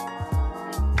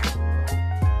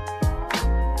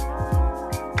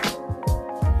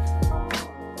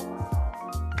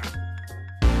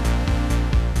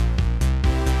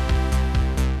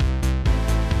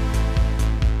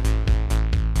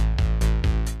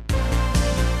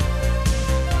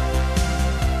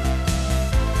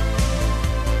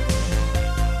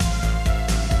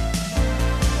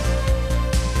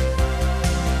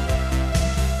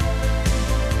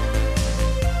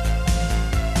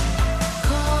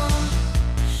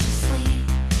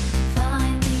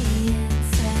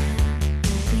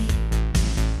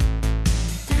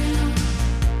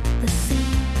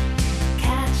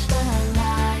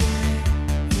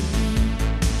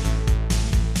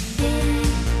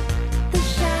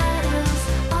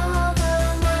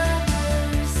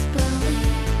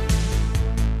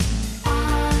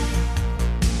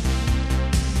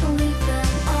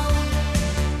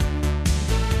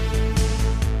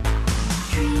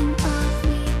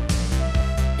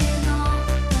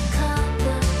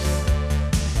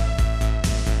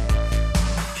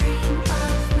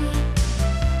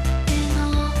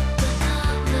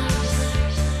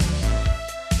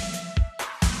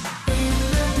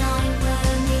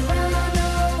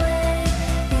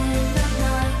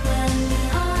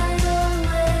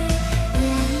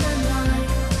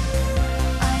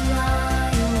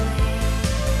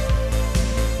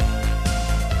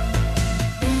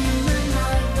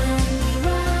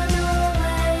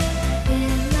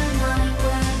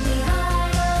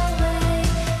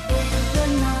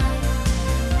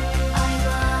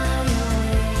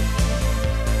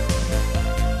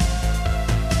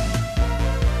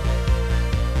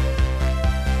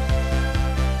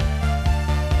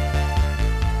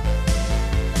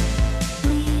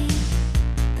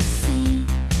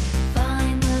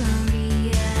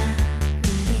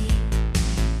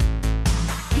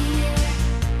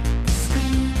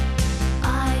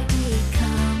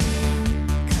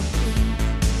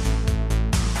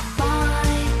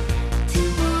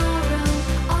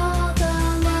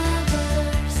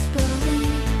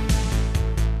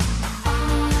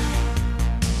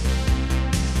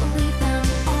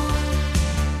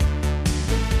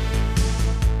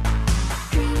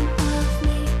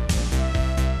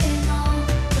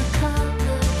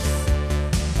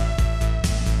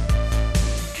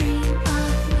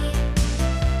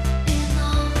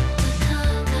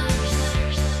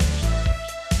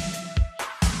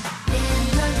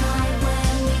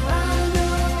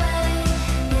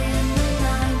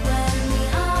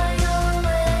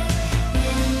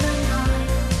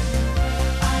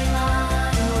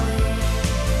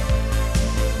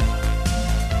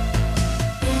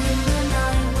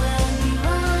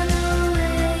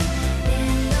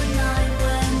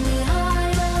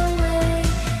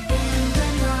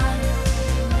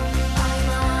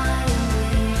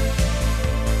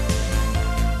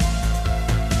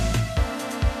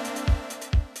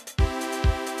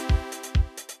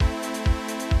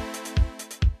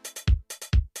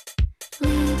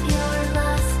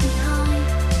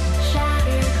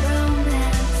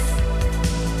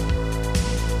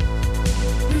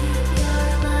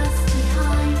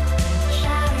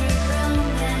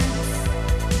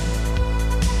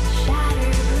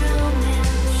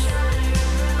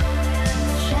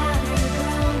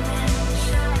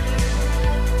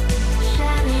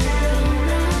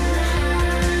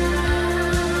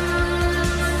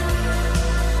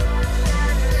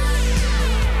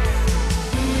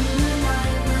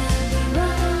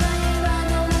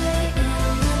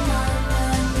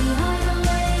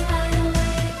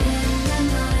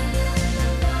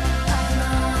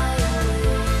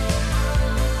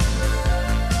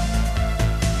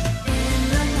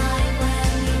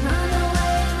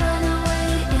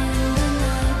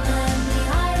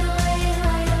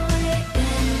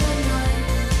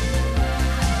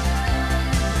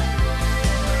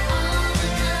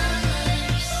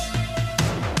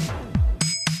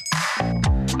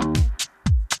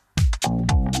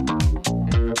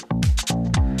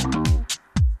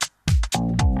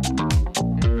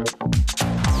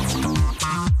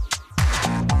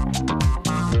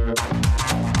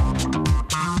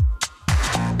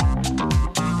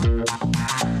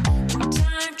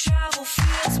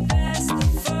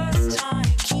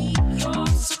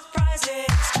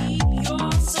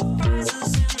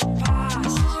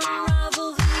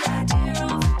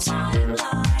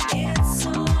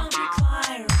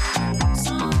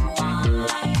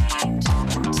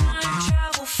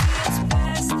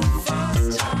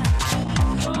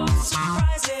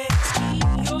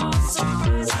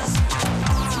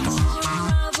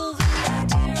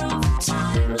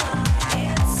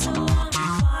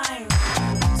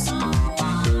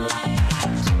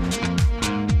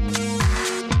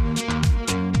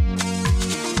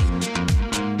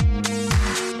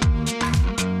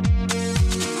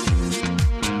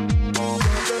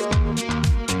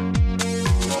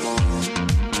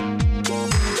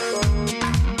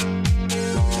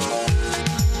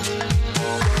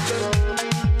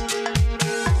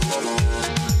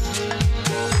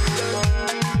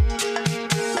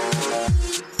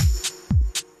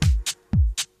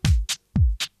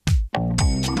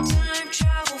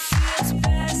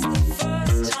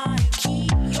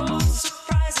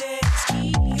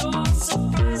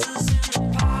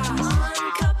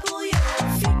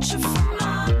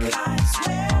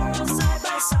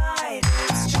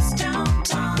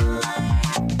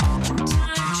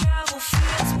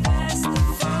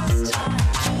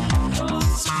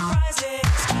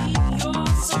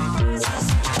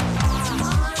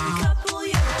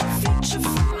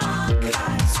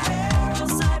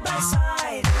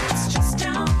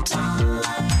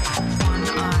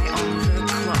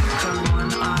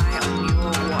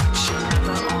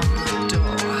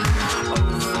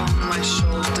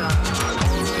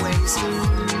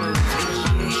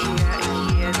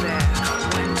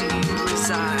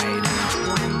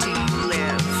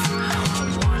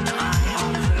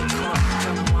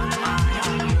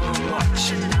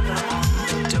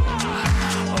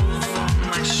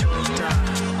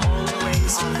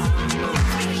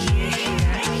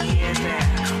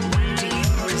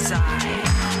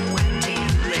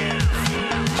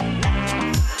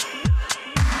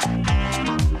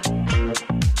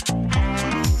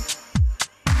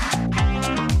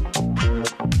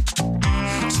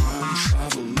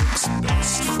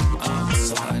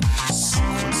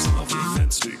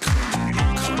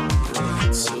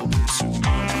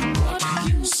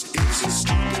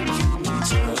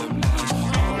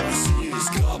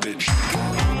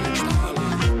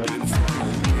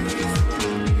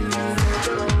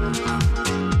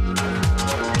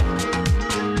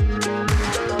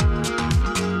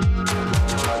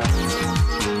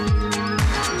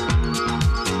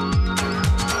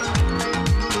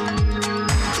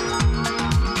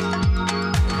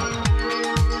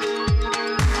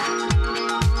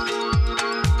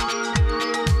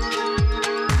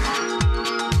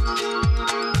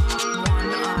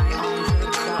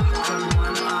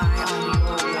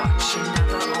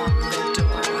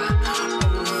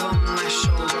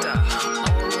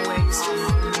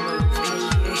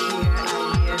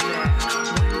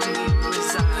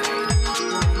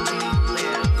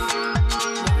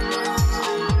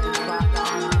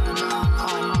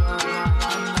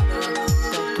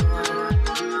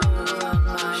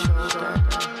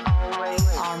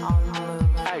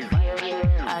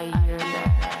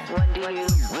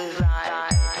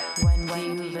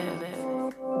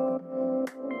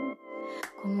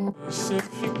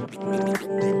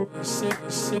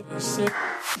 Levo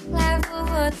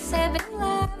você bem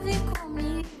leve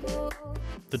comigo.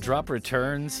 The drop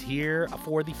returns here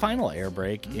for the final air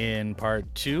break in part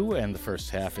 2 and the first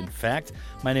half, in fact.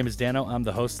 My name is Dano. I'm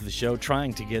the host of the show,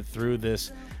 trying to get through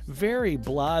this very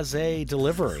blasé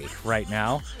delivery right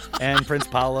now. And Prince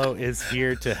Paolo is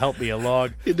here to help me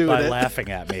along by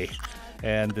laughing at me.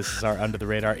 And this is our Under the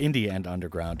Radar Indie and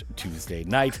Underground Tuesday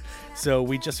night. So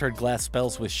we just heard Glass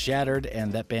Spells with Shattered,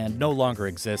 and that band no longer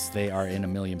exists. They are in a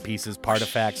million pieces.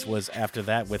 Partefacts was after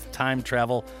that with Time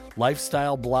Travel.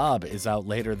 Lifestyle Blob is out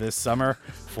later this summer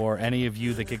for any of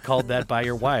you that get called that by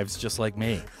your wives, just like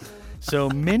me. So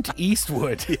Mint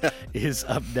Eastwood is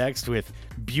up next with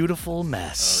Beautiful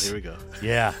Mess. Oh, here we go.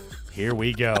 Yeah, here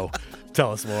we go.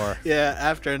 Tell us more. Yeah,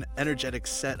 after an energetic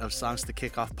set of songs to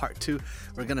kick off part 2,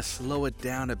 we're going to slow it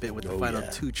down a bit with the final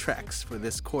 2 tracks for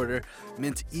this quarter.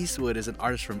 Mint Eastwood is an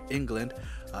artist from England.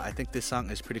 I think this song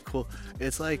is pretty cool.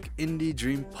 It's like indie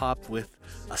dream pop with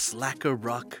a slacker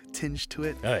rock tinge to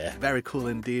it. Oh, yeah. Very cool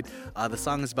indeed. The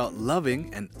song is about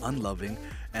loving and unloving,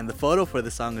 and the photo for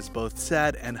the song is both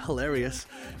sad and hilarious.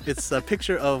 It's a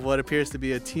picture of what appears to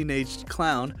be a teenage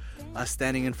clown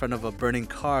standing in front of a burning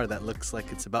car that looks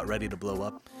like it's about ready to blow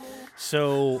up.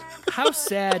 So how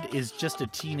sad is just a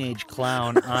teenage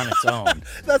clown on its own?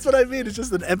 That's what I mean. It's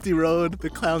just an empty road. The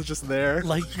clown's just there.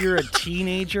 Like you're a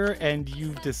teenager and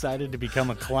you've decided to become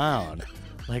a clown.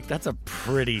 Like, that's a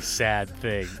pretty sad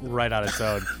thing right on its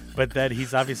own. But then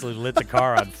he's obviously lit the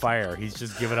car on fire. He's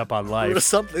just given up on life. Or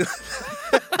something.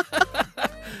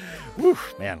 Whew,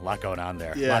 man, a lot going on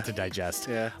there. Yeah. A lot to digest.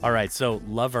 Yeah. All right, so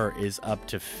Lover is up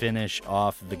to finish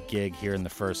off the gig here in the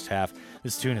first half.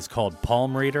 This tune is called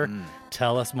Palm Reader.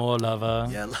 Tell us more, Lover.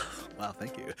 Yeah, wow,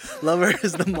 thank you. Lover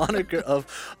is the moniker of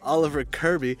Oliver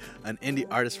Kirby, an indie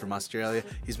artist from Australia.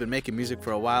 He's been making music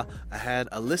for a while. I had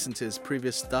a listen to his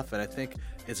previous stuff, and I think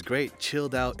it's great.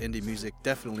 Chilled out indie music.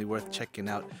 Definitely worth checking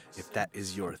out if that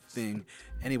is your thing.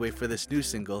 Anyway, for this new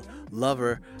single,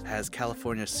 Lover has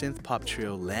California synth pop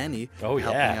trio Lenny helping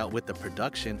out with the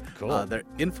production. Cool. Their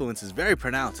influence is very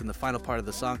pronounced in the final part of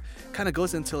the song. Kind of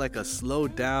goes into like a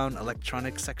slowed down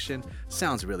electronic section.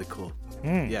 Sounds really cool.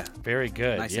 Yeah. Very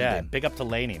good. Nice yeah. ending. Big up to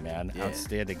Lenny, man. Yeah.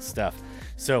 Outstanding stuff.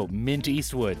 So Mint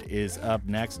Eastwood is up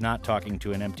next, Not Talking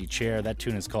to an Empty Chair. That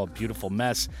tune is called Beautiful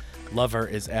Mess. Lover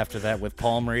is after that with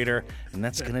Palm Reader. And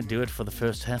that's going to do it for the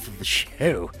first half of the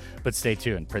show. But stay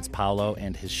tuned. Prince Paolo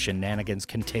and his shenanigans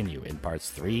continue in parts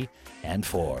 3 and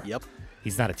 4. Yep.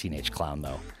 He's not a teenage clown,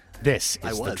 though. This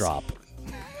is The Drop.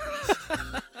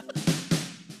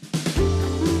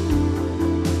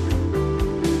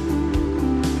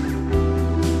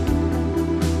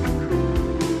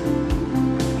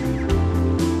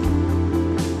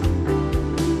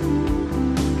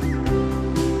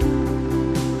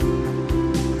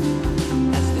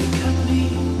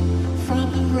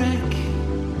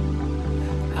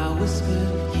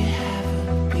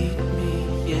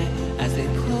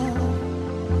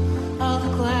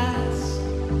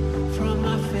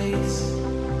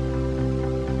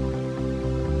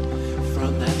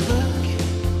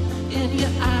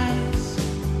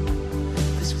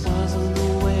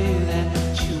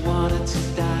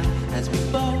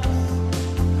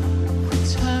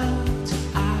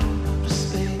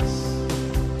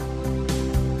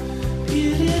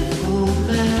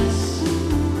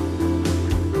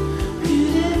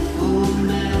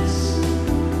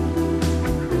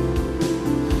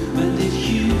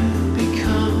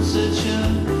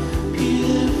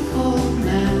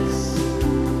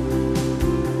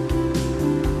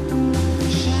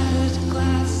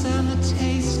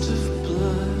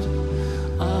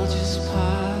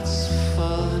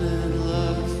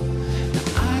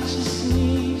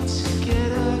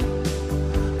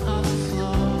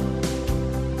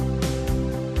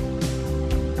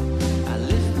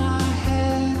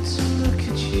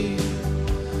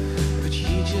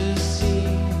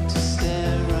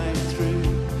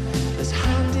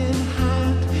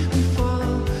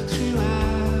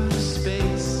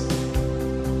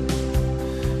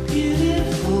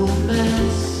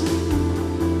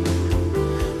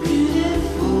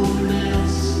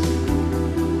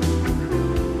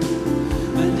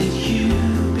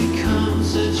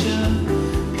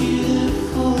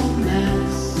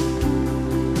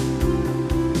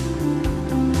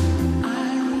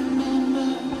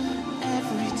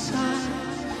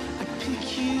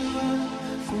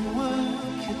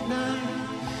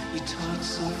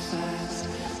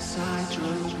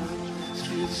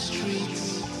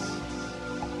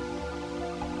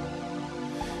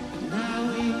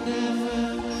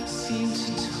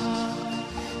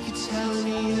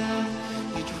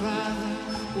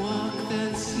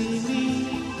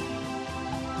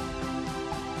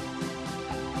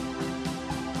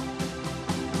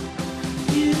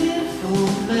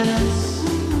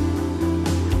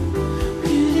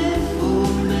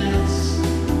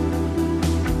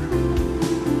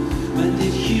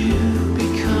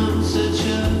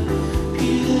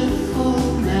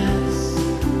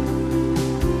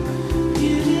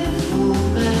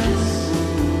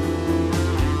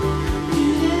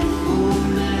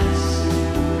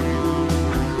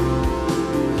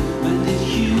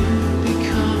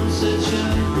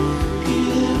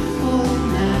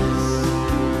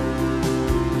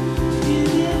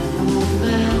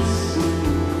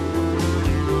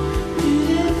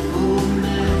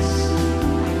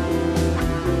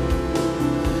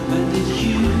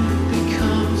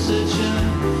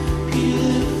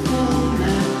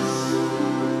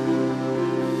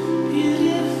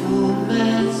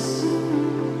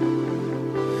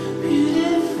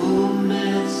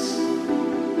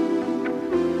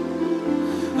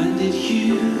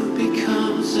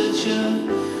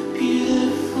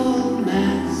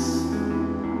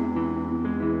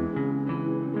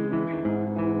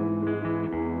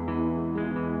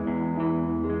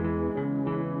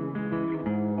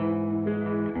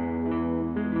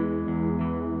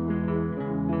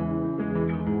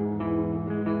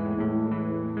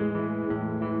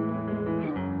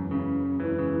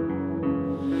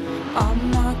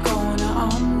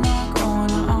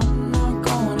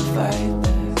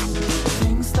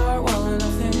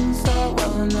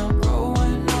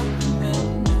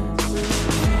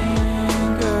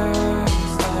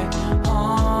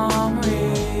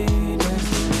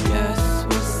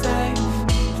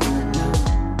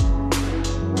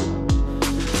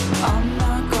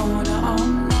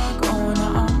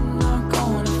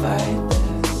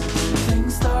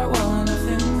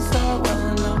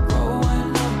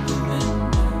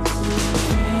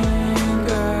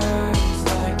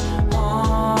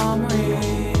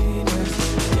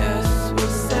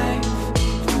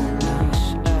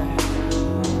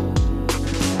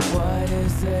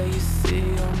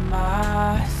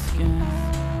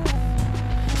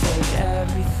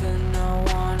 nothing, I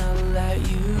wanna let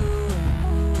you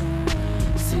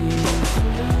see you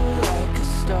through like a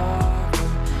star.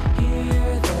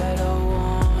 Here that I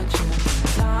want you.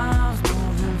 Time's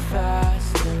moving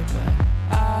faster, but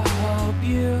I hope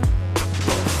you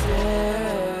will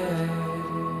stay.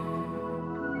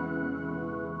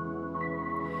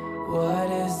 What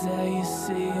is that you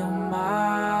see in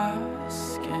my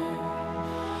skin?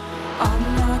 I'm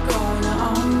not gonna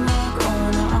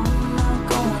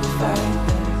fight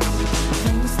this.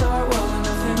 Things start welling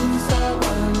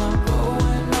up,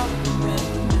 going up in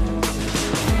minutes.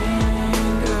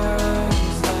 Fingers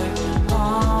like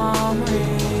palm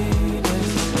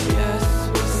readers. Yes,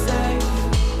 we're safe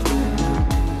tonight.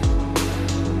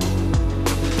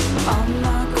 I'm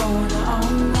not gonna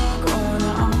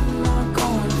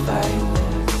fight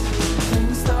this.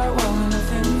 Things start welling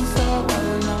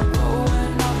up,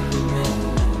 going up in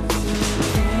minutes.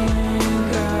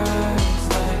 Fingers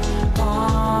like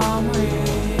palm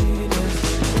readers.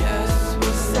 Yes,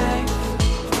 we're safe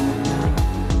tonight.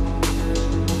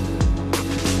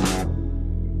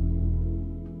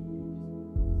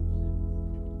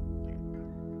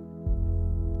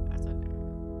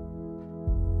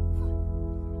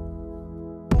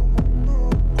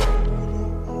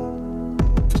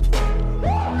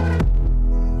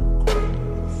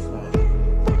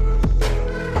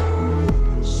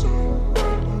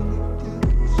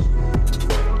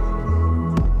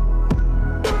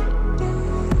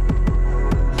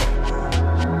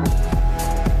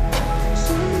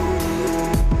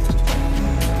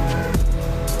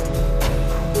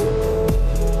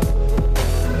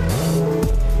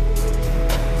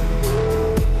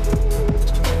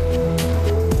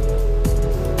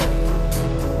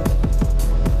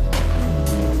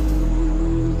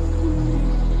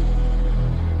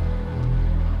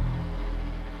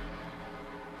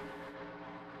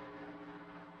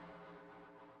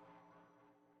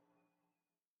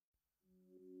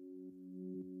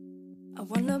 I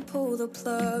wanna pull the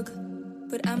plug,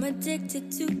 but I'm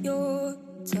addicted to your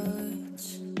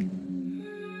touch.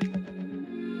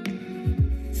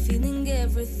 Feeling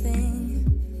everything,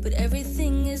 but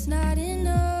everything is not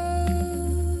enough.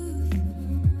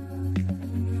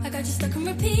 I got you stuck on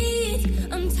repeat,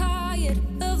 I'm tired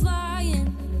of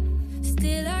lying.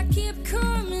 Still I keep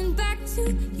coming back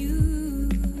to you.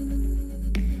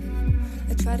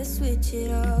 I try to switch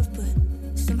it off, but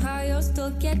somehow you're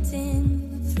still getting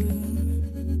through.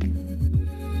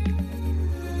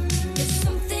 There's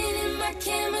something in my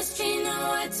chemistry, no,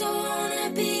 I don't wanna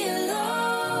be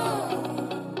alone.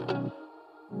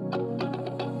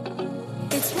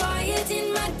 It's wired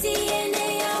in my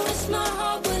DNA, I wish my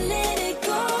heart would let it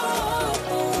go.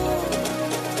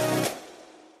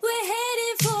 We're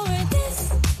headed for a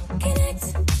disconnect,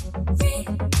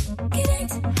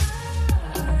 reconnect.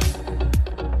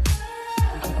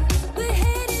 We're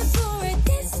headed for a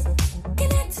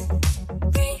disconnect,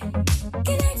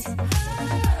 reconnect.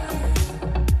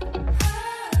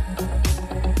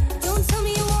 Don't tell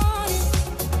me you want it,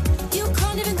 you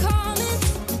can't even comment.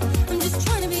 I'm just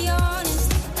trying to be honest,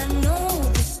 I know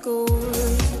the score.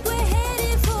 We're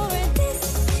headed for a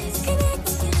disconnect,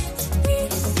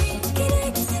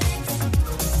 reconnect.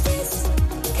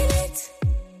 Disconnect,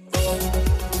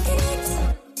 reconnect.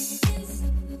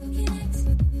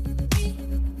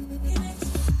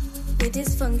 We're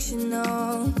dysfunctional,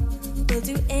 we'll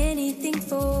do anything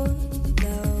for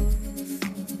love.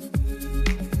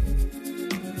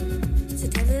 So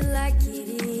tell it like it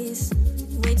is,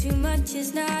 way too much is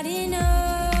not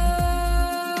enough.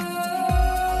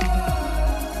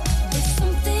 There's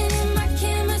something in my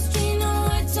chemistry, no,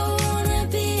 I don't wanna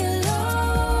be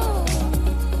alone.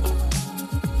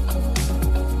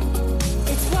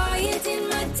 It's wired in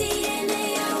my DNA,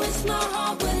 I wish my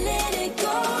heart would let it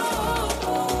go.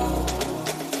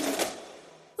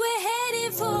 We're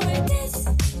headed for a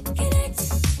disconnect,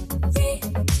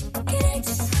 reconnect.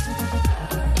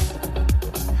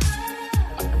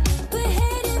 We're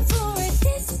headed for a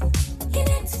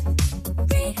disconnect,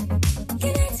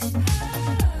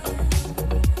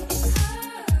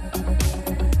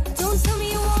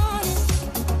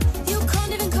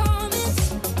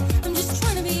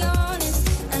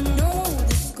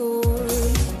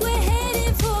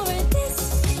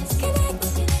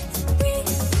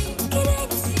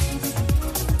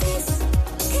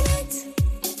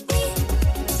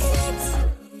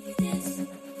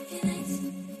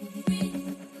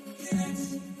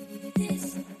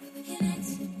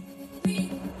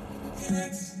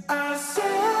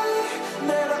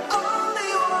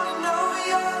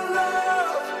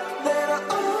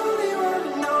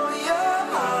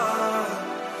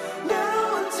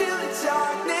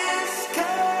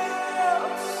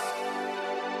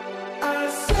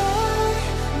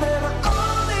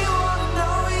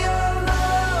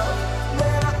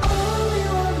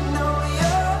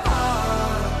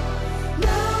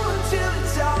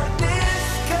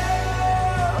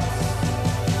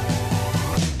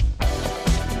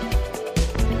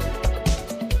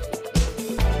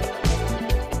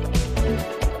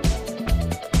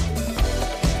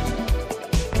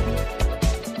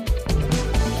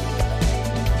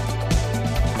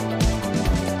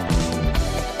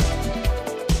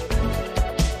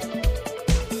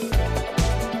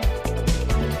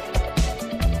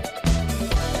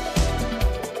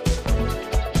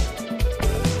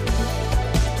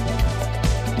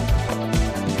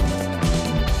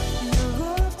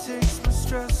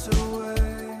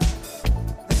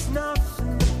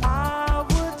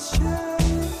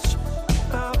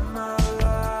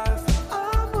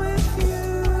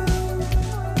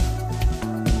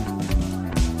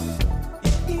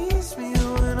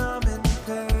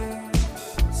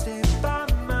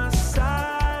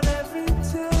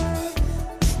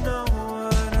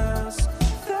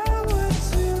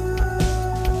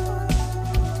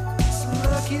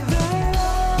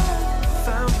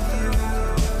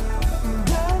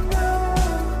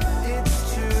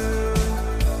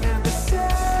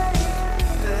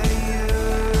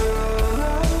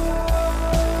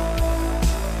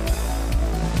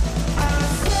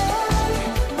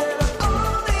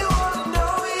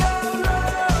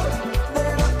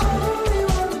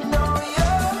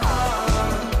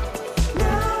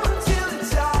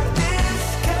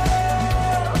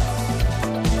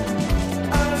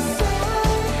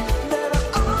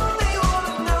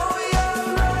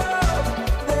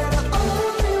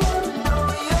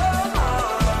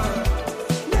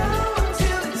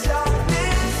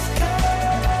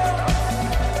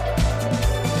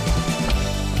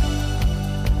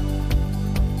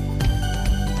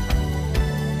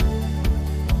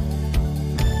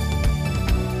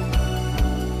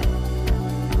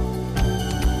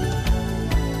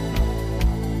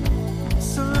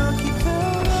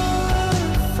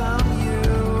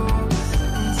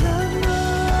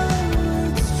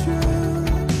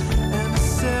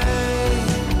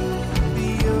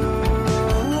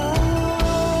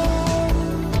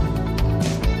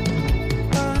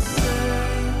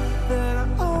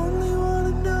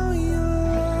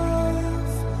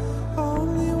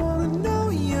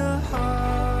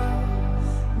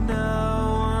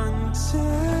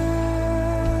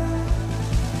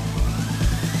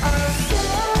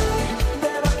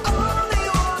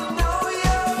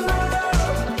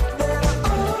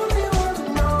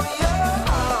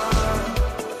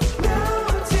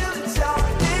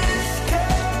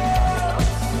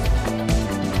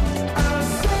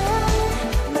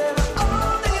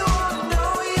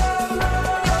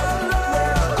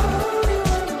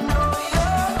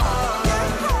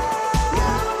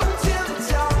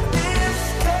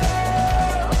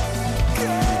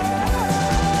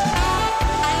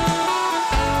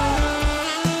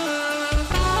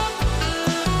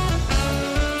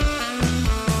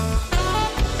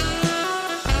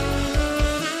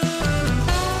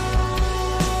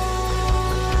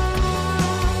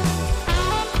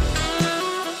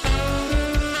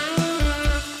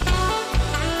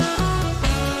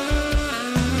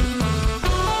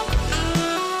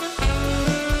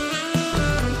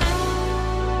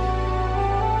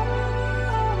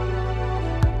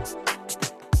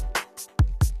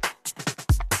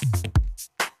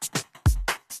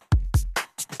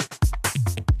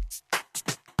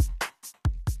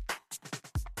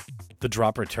 The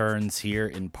drop returns here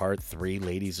in part 3,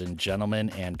 ladies and gentlemen,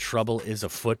 and trouble is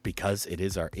afoot because it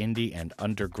is our indie and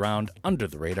underground Under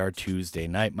the Radar Tuesday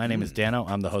night. My name is Dano.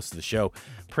 I'm the host of the show.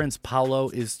 Prince Paolo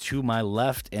is to my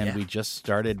left, and we just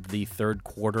started the third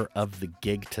quarter of the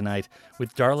gig tonight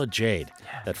with Darla Jade.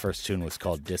 That first tune was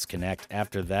called Disconnect.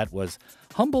 After that was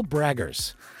Humble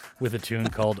Braggers with a tune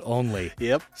called Only.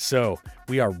 Yep. So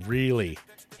we are really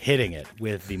hitting it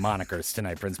with the monikers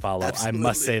tonight, Prince Paolo. Absolutely. I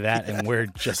must say that, and we're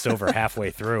just over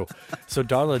halfway through. So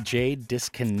Darla Jade,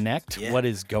 Disconnect, what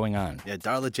is going on? Yeah,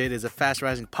 Darla Jade is a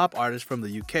fast-rising pop artist from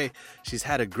the UK. She's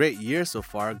had a great year so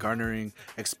far, garnering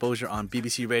exposure on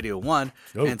BBC Radio 1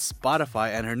 and Spotify,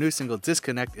 and her new single,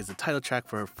 Disconnect, is the title track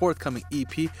for her forthcoming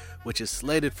EP, which is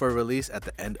slated for release at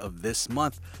the end of this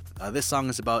month. This song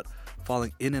is about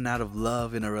falling in and out of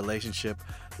love in a relationship.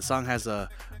 The song has a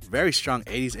very strong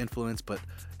 80s influence, but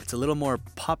it's a little more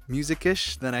pop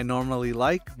music-ish than I normally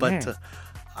like, but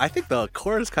I think the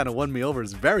chorus kind of won me over.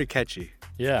 It's very catchy.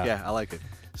 Yeah, I like it.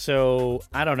 So,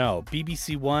 I don't know.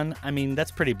 BBC One, I mean,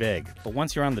 that's pretty big. But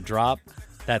once you're on the drop,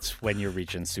 that's when you're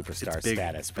reaching superstar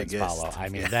status, Prince Paolo. I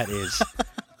mean, that is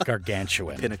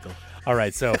gargantuan. Pinnacle. All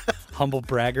right, so Humble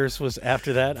Braggers was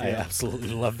after that. I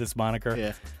absolutely love this moniker.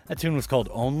 Yeah. That tune was called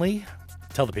Only.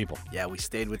 Tell the people. Yeah, we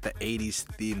stayed with the 80s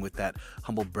theme with that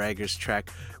Humble Braggers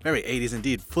track. Very 80s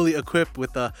indeed. Fully equipped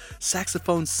with a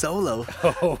saxophone solo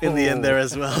in the end there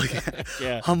as well.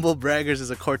 Humble Braggers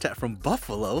is a quartet from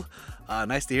Buffalo.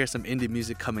 Nice to hear some indie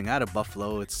music coming out of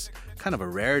Buffalo. It's kind of a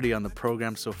rarity on the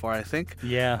program so far, I think.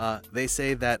 Yeah. They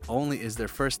say that Only is their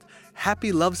first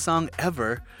happy love song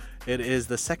ever. It is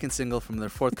the second single from their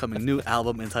forthcoming new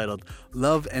album entitled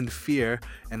Love and Fear,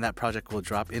 and that project will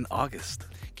drop in August.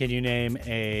 Can you name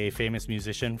a famous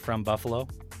musician from Buffalo?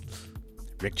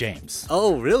 Rick James.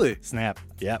 Oh, really? Snap.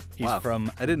 Yep. He's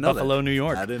from I didn't know Buffalo, that. New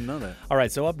York. I didn't know that. All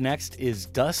right, so up next is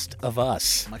Dust of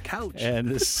Us. My couch. And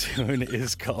this tune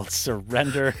is called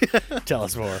Surrender. Tell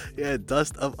us more. Yeah,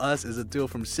 Dust of Us is a duo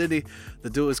from Sydney.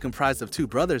 The duo is comprised of two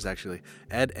brothers, actually,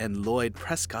 Ed and Lloyd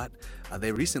Prescott.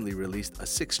 They recently released a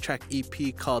 6-track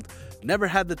EP called Never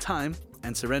Had the Time,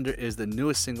 and Surrender is the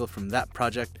newest single from that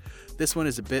project. This one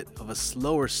is a bit of a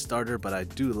slower starter, but I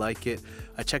do like it.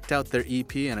 I checked out their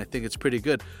EP and I think it's pretty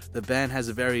good. The band has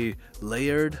a very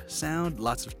layered sound,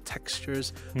 lots of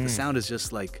textures. The sound is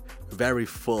just like very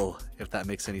full, if that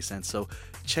makes any sense. So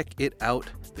check it out,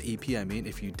 the EP I mean,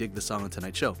 if you dig the song on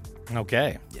tonight's show.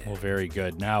 Okay, well, very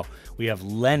good. Now we have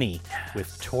Lenny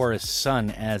with Taurus Sun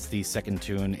as the second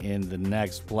tune in the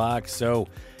next block. So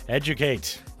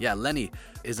educate. Yeah, Lenny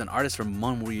is an artist from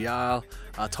Montreal.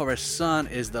 Taurus Sun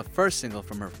is the first single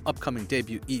from her upcoming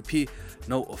debut EP.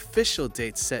 No official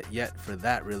date set yet for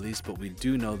that release, but we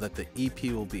do know that the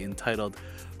EP will be entitled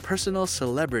Personal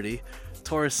Celebrity.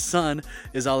 Taurus Sun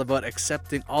is all about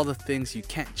accepting all the things you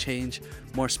can't change,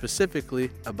 more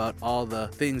specifically about all the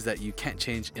things that you can't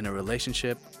change in a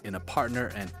relationship, in a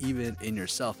partner, and even in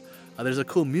yourself. There's a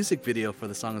cool music video for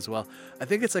the song as well. I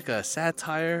think it's like a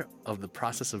satire of the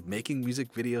process of making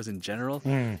music videos in general.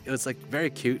 It was like very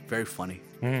cute, very funny.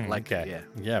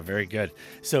 Yeah, very good.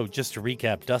 So just to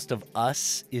recap, Dust of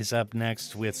Us is up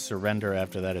next with Surrender.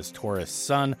 After that is Taurus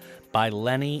Sun by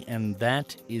Lenny, and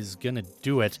that is going to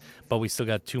do it. But we still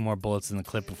got 2 more bullets in the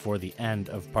clip before the end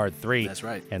of part 3. That's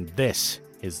right. And this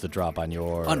is the drop on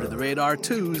your Under the Radar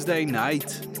Tuesday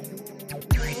night.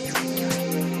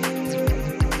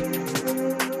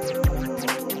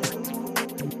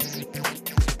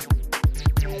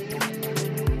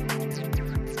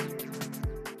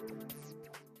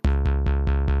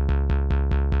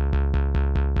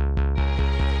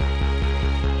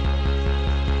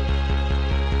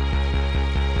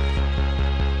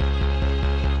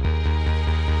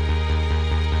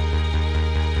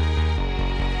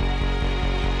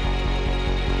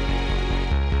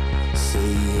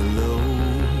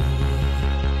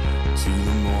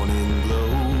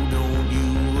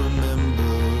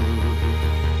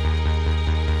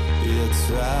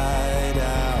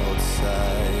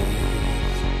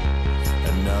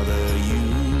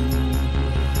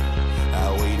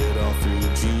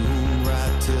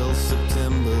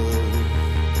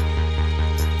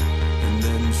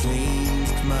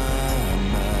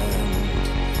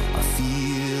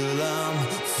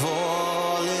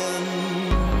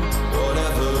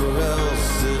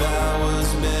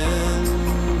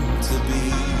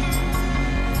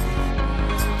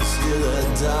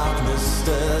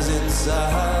 Stirs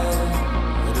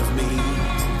inside of me.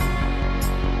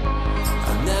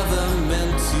 I never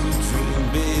meant to dream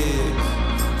big.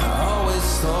 I always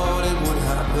thought it would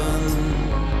happen.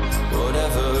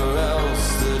 Whatever else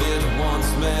that it once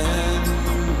meant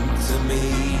to me,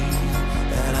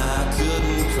 and I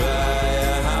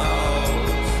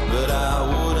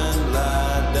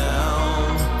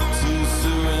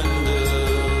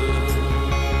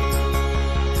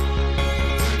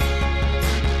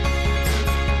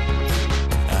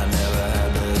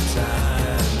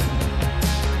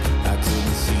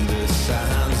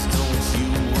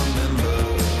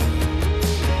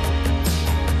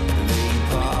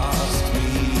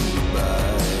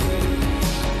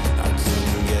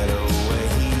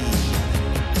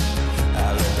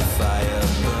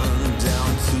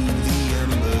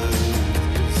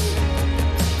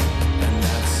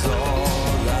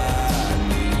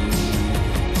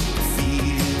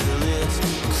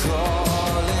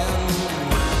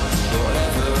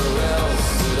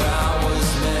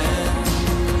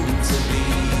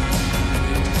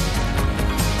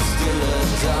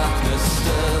darkness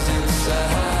stirs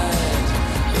inside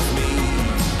of me.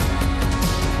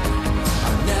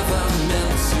 I never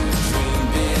meant to dream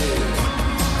big.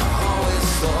 I always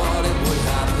thought it would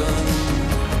happen.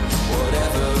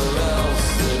 Whatever else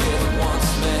that it once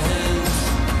meant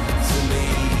to me.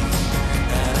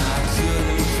 And I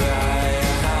couldn't cry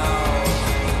out,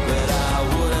 but I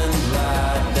wouldn't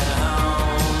lie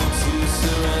down to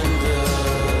surrender.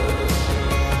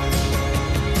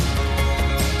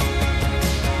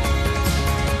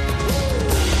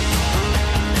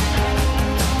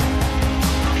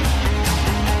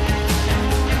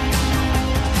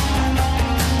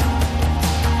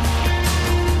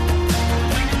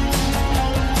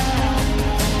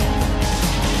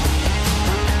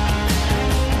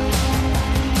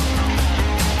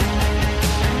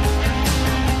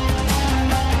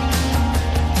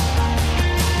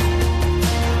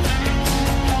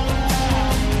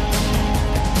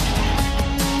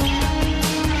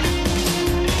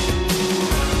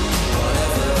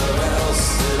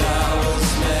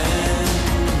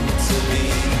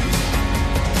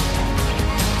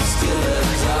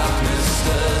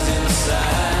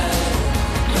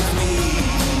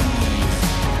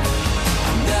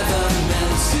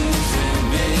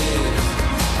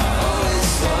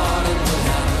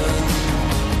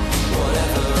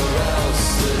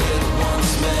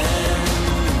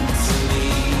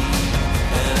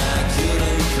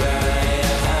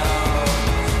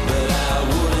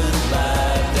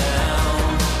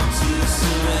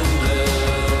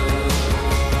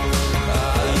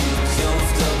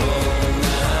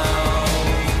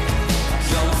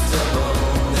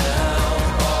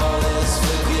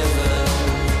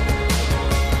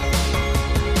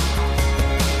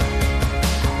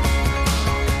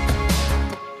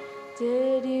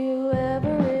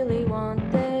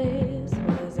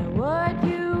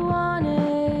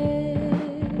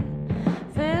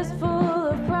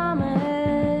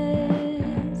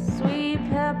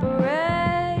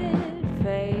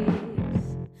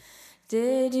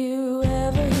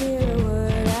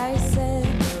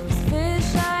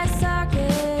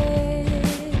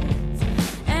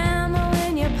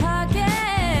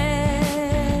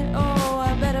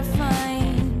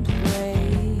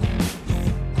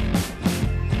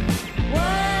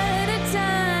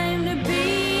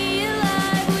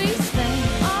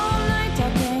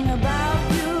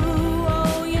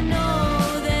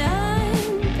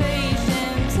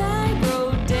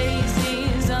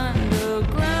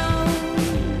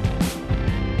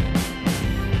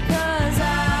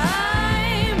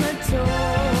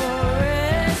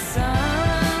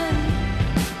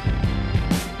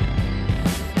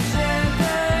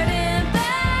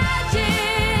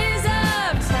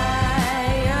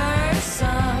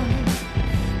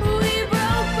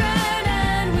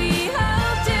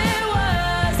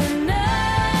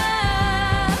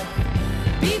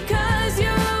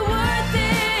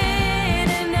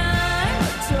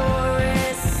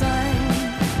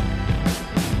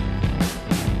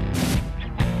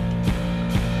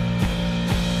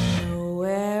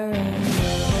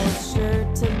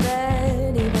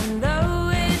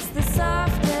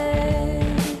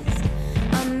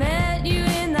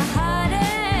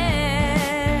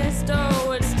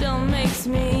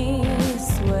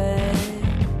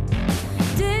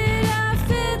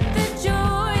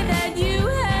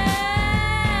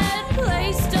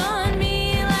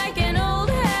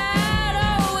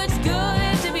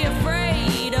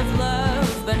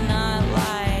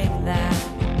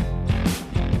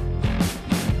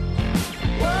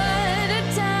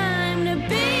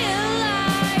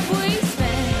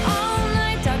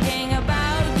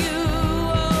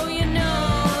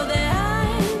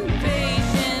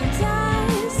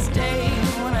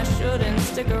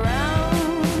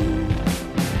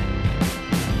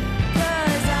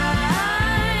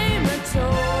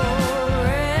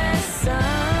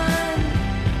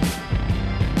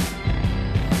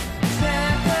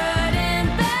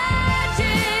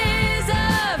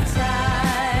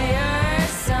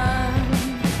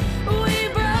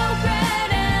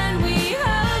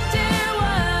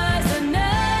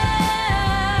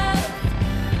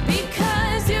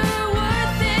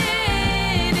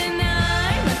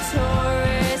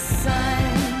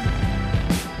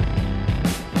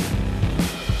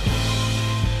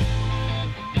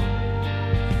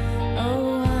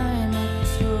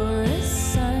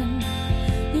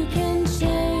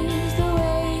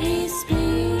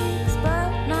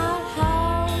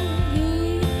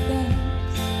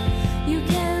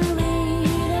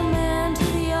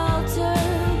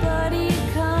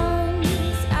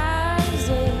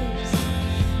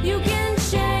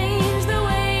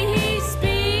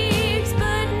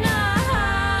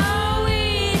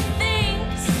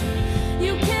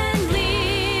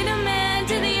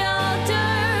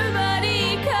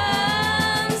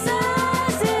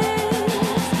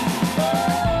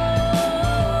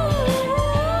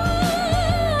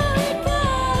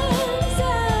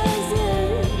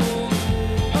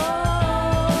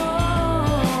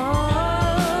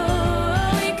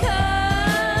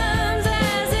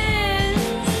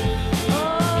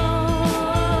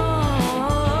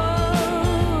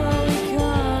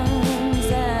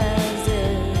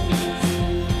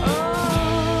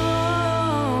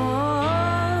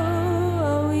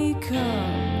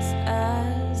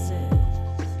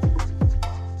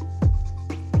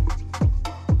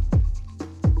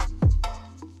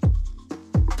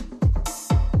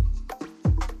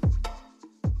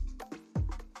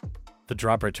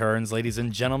 drop returns, ladies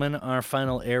and gentlemen. Our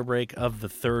final air break of the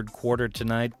third quarter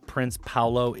tonight. Prince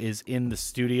Paolo is in the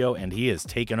studio, and he is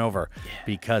taken over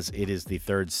because it is the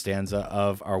third stanza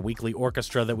of our weekly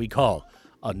orchestra that we call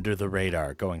Under the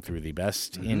Radar, going through the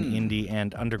best in indie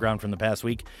and underground from the past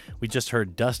week. We just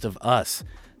heard Dust of Us,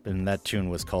 and that tune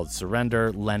was called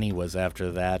Surrender. Lenny was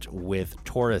after that with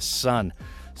Taurus Sun.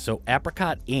 So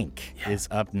Apricot Ink is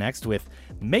up next with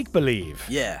Make Believe.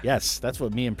 Yeah. Yes, that's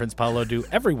what me and Prince Paolo do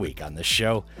every week on this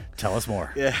show. Tell us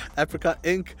more. Yeah, Apricot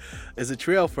Ink is a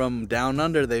trio from Down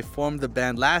Under. They formed the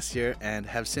band last year and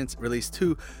have since released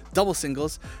 2 double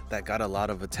singles that got a lot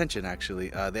of attention, actually.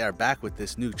 They are back with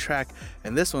this new track,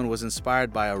 and this one was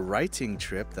inspired by a writing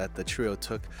trip that the trio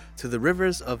took to the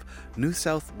rivers of New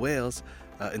South Wales.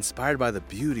 Inspired by the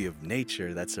beauty of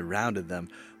nature that surrounded them,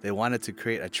 they wanted to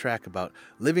create a track about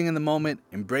living in the moment,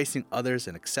 embracing others,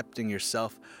 and accepting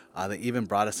yourself. They even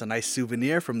brought us a nice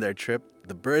souvenir from their trip.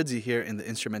 The birds you hear in the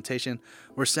instrumentation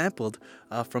were sampled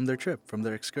from their trip, from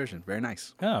their excursion. Very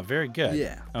nice. Oh, very good.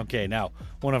 Yeah. Okay, now,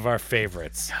 one of our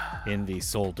favorites in the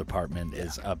soul department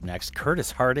is up next.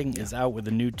 Curtis Harding is out with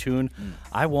a new tune,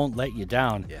 I Won't Let You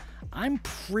Down. Yeah. I'm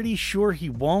pretty sure he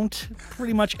won't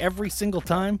pretty much every single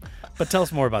time, but tell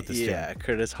us more about this tune. Yeah,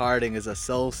 Curtis Harding is a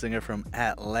soul singer from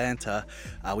Atlanta.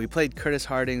 We played Curtis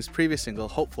Harding's previous single,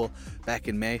 Hopeful, back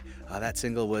in May. That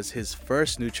single was his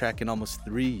first new track in almost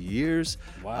 3 years.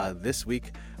 Wow. This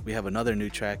week, we have another new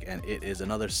track, and it is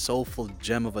another soulful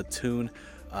gem of a tune.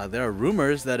 There are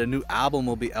rumors that a new album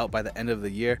will be out by the end of the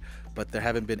year, but there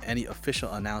haven't been any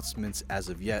official announcements as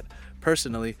of yet.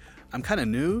 Personally, I'm kind of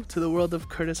new to the world of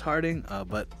Curtis Harding,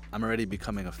 but I'm already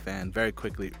becoming a fan very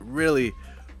quickly. Really,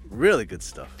 really good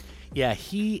stuff. Yeah,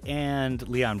 he and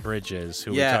Leon Bridges,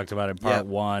 who we talked about in part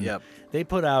 1, they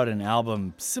put out an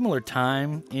album similar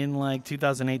time in like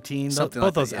 2018.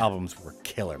 Both those albums were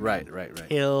killer. Right.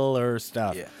 Killer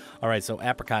stuff. Yeah. All right, so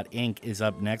Apricot Ink is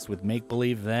up next with Make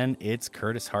Believe. Then it's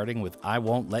Curtis Harding with I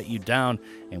Won't Let You Down,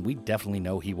 and we definitely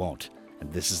know he won't.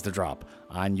 And this is the drop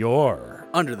on your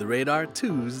Under the Radar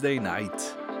Tuesday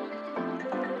night.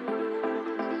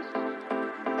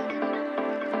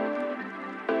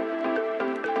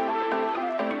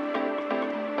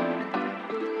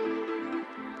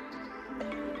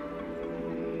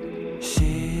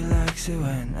 She likes it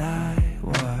when I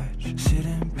watch,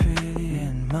 sitting pretty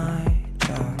in my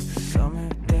jocks. Summer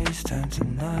days turn to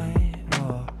night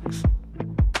walks.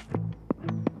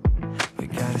 We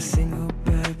got a single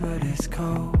bed, but it's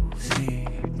cozy.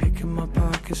 Picking my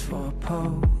pockets for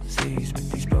posies, but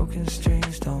these broken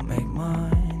strings don't make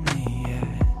money yet.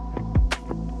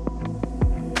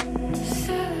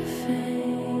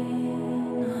 Surfing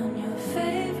on your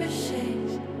favorite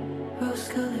shades,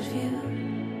 rose-colored view.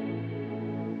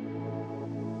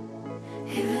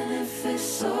 Even if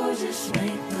it's all just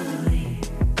make believe,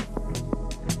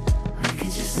 we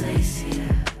could just lace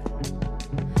here,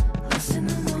 lost in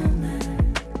the moment.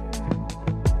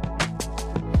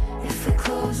 If we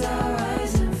close our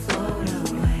eyes and float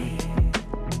away,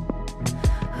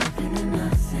 up into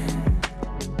nothing,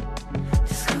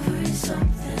 discovering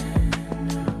something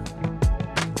new.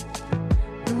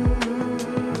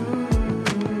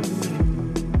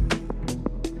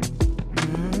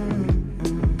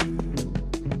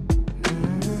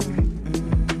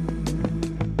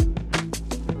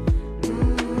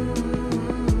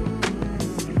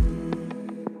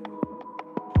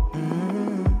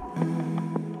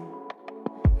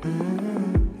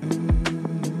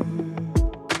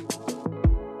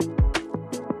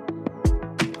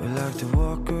 We like to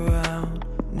walk around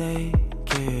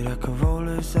naked, our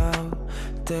Corollas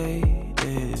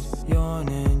outdated.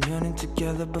 Yawning, yearning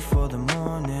together before the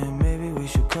morning. Maybe we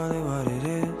should call it what it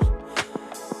is.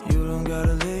 You don't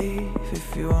gotta leave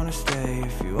if you wanna stay.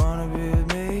 If you wanna be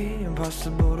with me,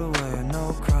 impossible to wear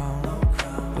no crown.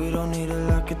 We don't need to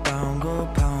lock it down, go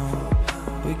pound.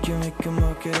 We can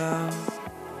work it out.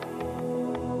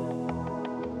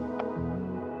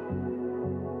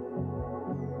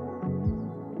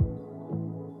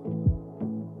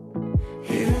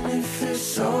 Even if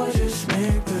it's all just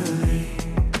make believe,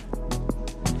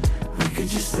 we could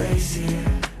just lace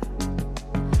here,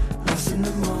 lost in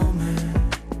the moment.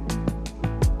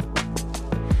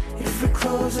 If we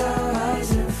close our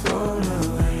eyes and float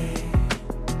away,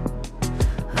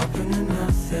 up into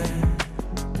nothing,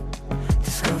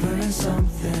 discovering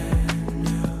something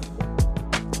new.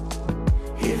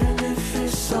 Even if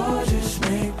it's all just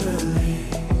make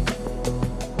believe,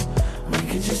 we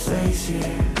could just lace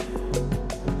here,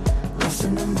 lost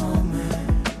in the moment.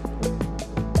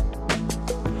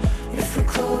 If we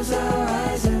close our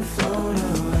eyes and float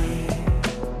away,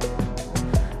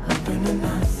 up into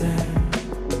nothing,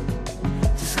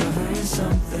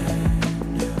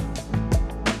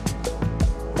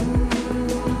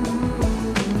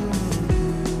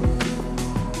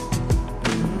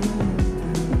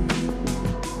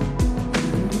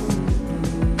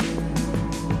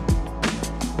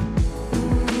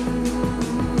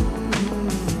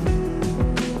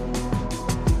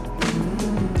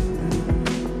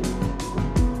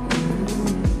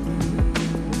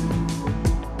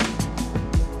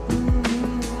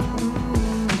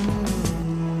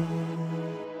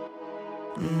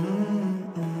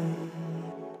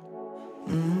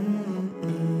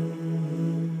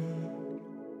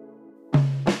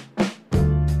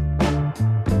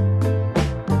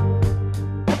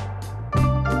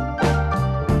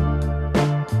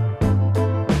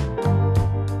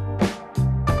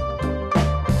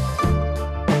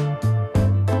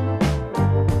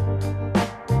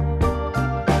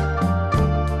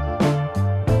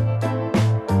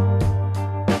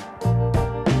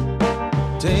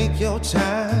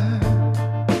 time.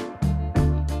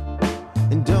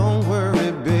 And don't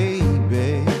worry,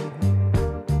 baby.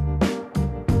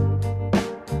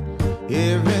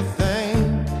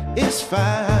 Everything is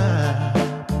fine.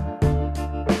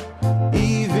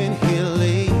 Even here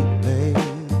lately,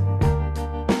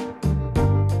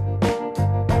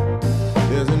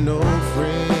 there's an old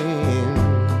friend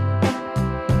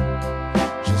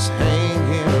just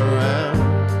hanging around.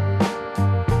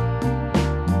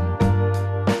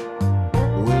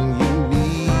 When you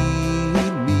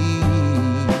need me,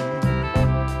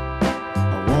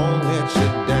 I won't let you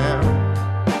down.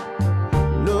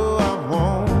 No, I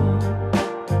won't.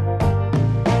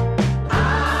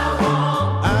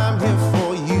 I'm here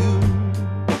for you.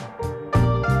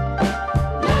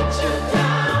 Let you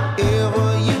down. Whatever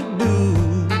you do,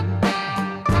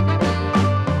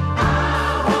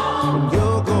 when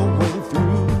you're going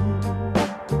through.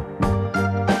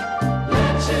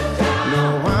 Let you down. No,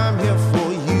 I'm here for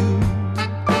you.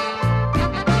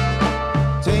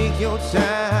 Take your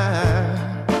time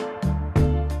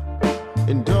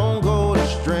and don't go to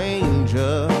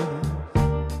strangers.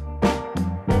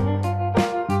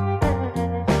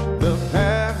 The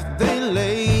path they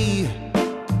lay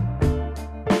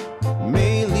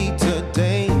may lead to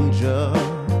danger.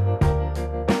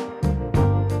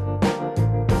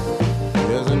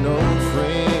 There's an old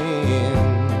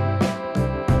friend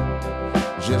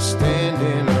just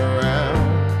standing around.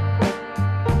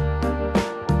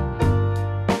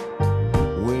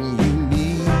 When you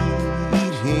need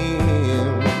him,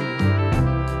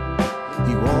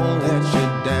 he won't let you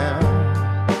down.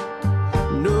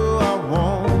 No, I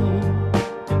won't.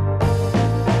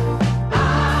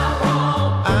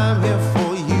 I'm here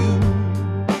for you.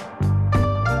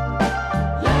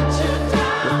 Let you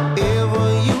down. Whatever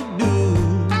you do,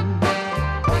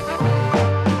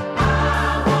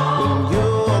 when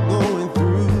you're going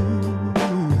through.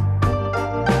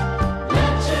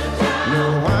 Let you down. No,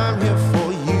 I'm here for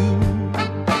you.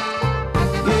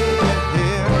 Yeah,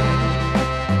 yeah.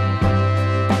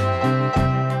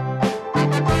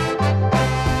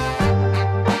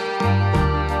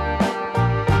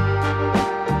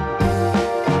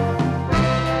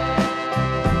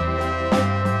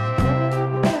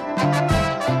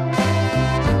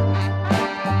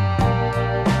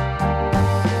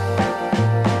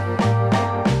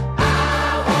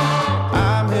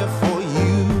 I'm here for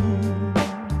you.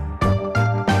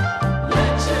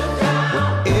 Let you down.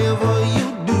 Whatever you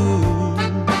do,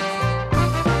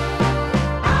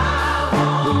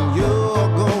 when you're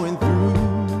going through.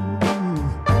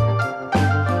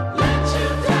 Let you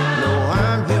down. No,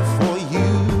 I'm here for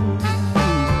you.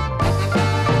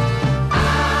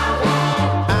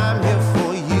 I'm here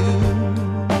for you.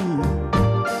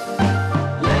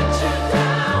 Let you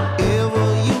down. Whatever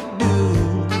you do,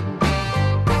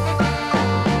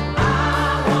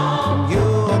 when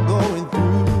you're going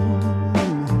through.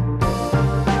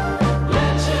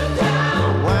 Let you down.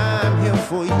 No, I'm here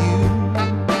for you.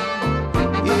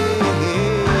 Yeah,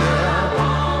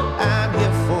 I'm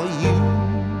here for you.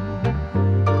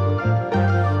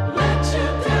 Let you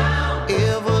down.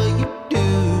 Whatever you do,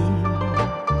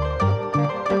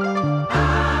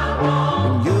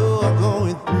 when you're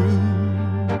going through.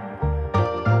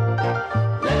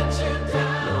 Let you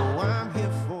down. No, I'm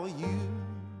here for you.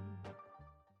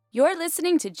 You're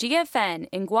listening to GFN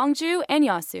in Gwangju and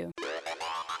Yeosu.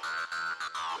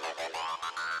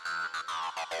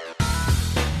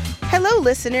 Hello,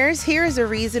 listeners. Here is a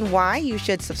reason why you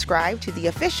should subscribe to the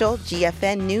official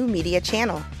GFN New Media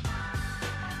channel.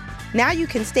 Now you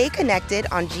can stay connected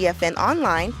on GFN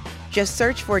Online. Just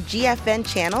search for GFN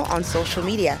channel on social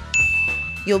media.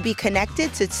 You'll be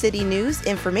connected to city news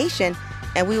information,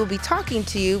 and we will be talking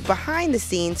to you behind the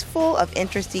scenes full of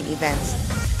interesting events.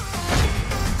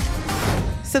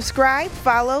 Subscribe,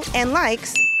 follow, and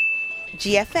likes.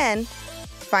 GFN.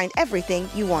 Find everything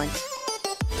you want.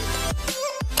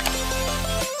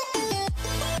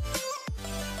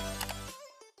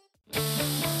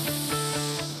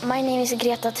 My name is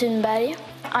Greta Thunberg.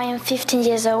 I am 15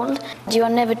 years old. You are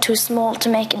never too small to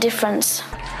make a difference.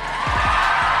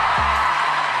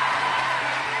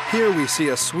 Here we see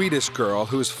a Swedish girl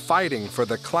who's fighting for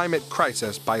the climate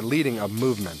crisis by leading a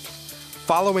movement.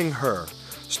 Following her,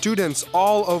 students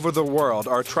all over the world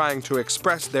are trying to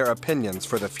express their opinions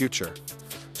for the future.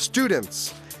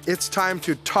 Students, it's time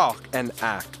to talk and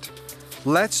act.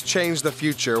 Let's change the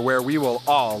future where we will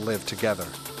all live together.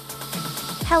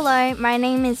 Hello, my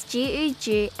name is Ji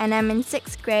Ju and I'm in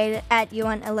 6th grade at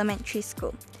Yuan Elementary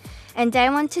School. And I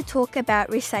want to talk about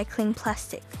recycling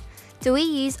plastic. Do we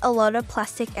use a lot of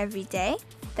plastic every day?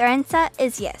 The answer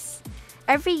is yes.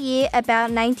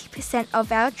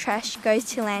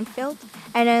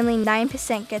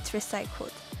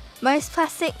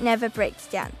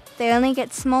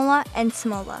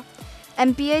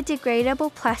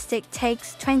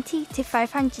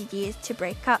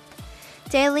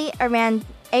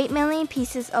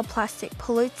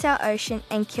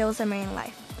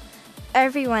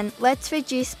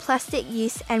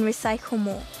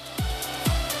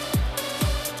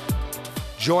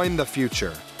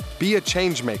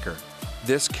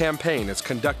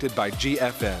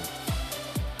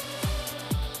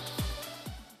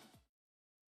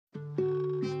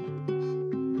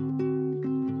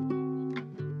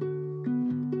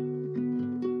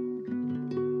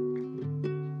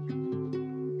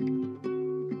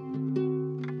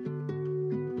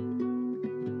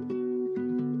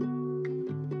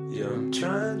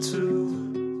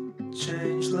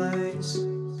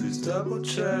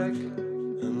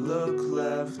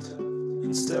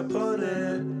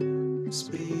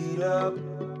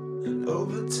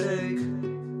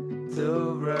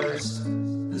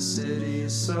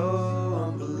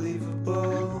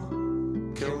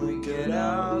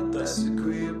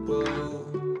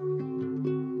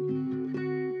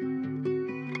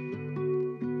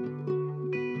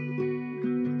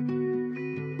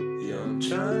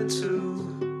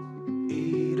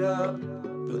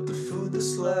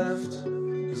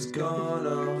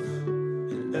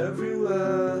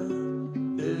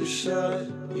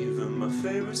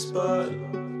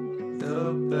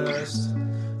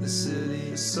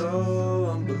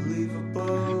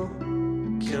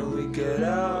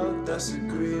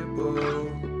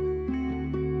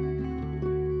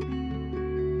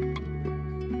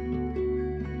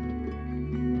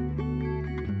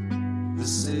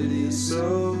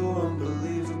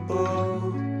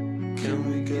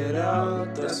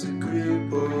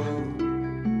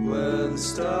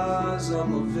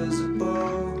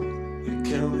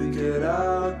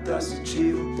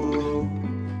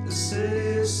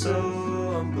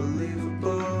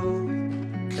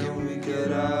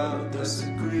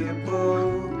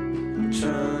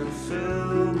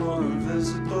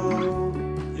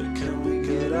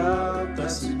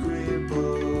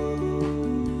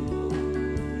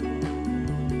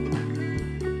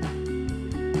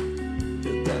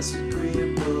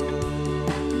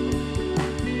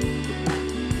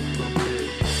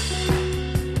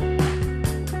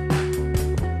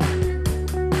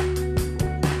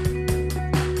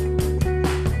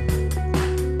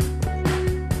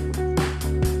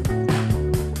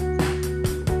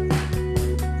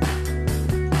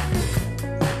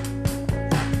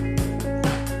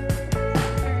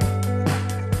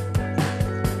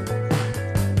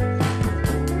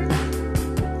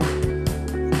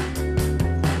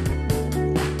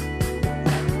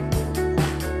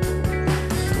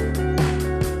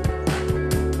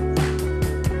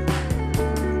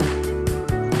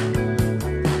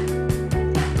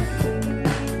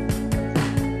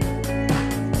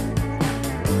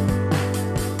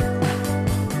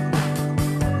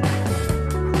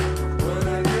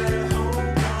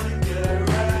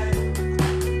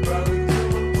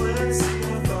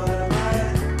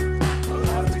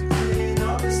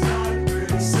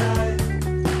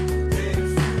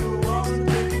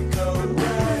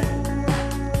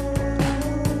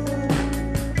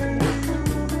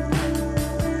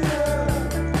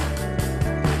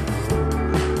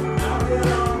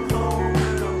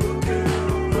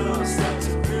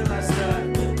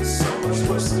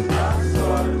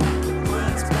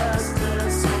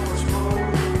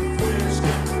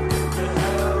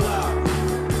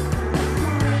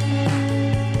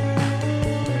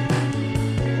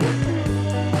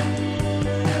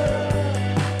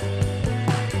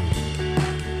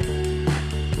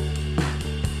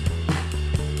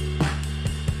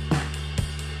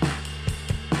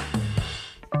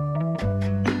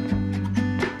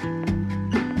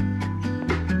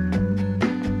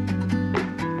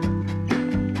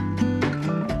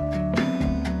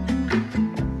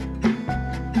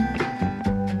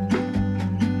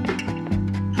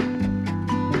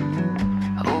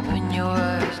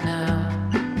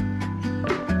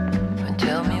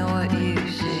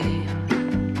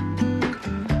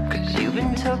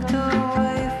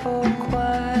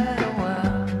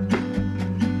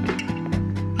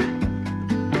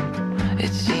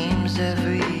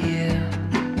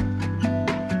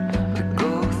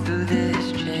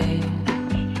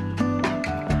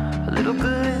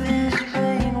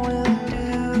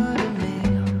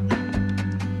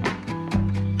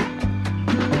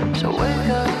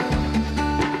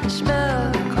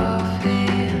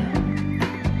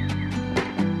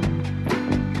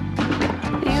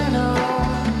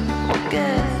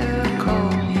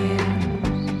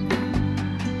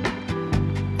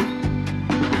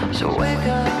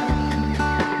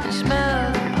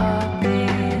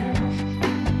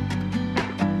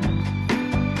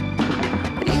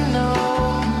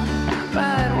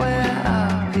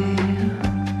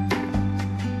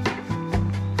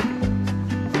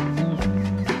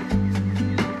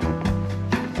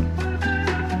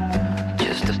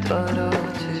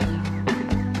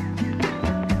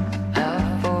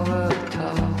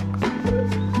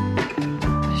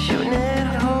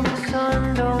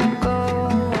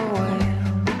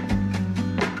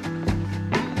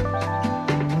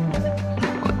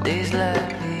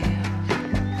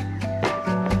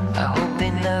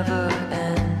 they never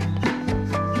end.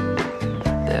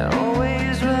 They're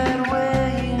always right where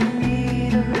you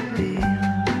need them to be.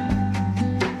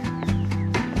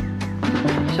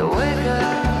 So wake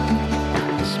up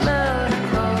and smell the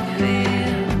coffee.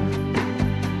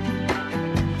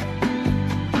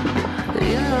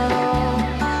 You know,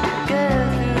 get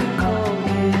through the cold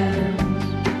years.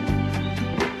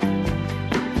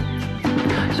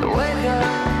 So wake up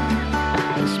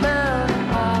and smell the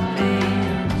poppies.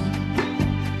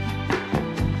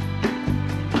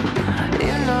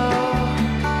 You know,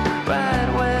 right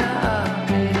where I'll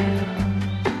be.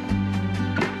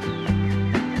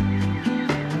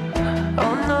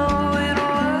 Oh no, it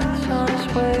works on its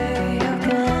way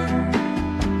again.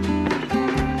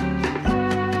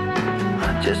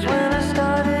 Just when I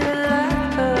started like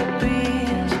the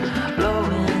breeze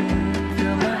blowing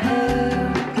through my hair,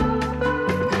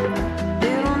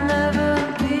 it'll never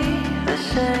be the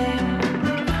same.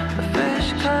 A fresh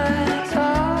cut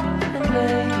off and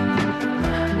late.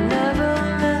 Never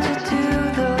meant to do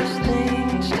those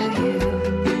things to you.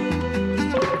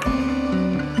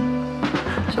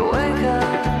 So wake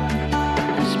up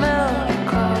and smell the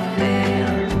coffee.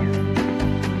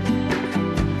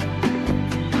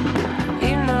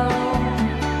 You know,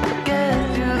 get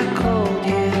through the cold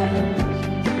years.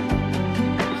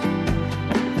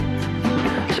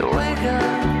 So wake up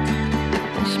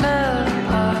and smell the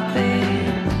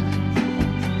poppies.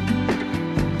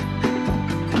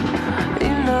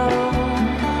 You know,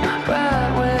 right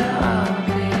where I'll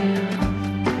be.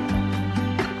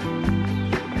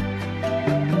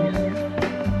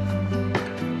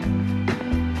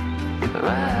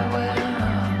 Right where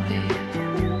I'll be. Where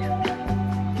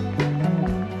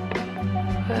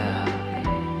I'll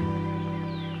be.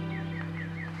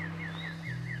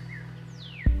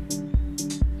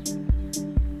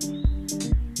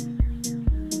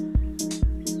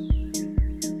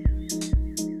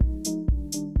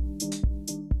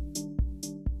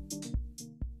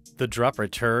 The drop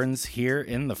returns here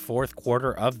in the fourth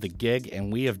quarter of the gig,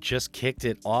 and we have just kicked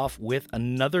it off with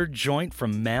another joint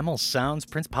from Mammal Sounds.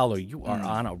 Prince Paolo, you are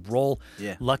on a roll.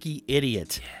 Yeah. Lucky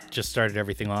Idiot just started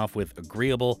everything off with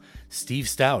Agreeable. Steve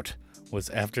Stout was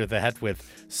after that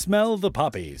with Smell the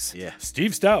Poppies. Yeah.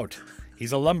 Steve Stout,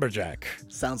 he's a lumberjack.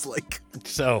 Sounds like.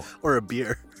 So. Or a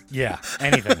beer. Yeah,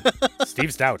 anything.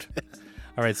 Steve Stout.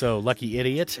 All right, so Lucky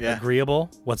Idiot, Yeah.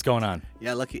 Agreeable. What's going on?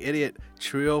 Yeah, Lucky Idiot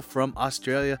trio from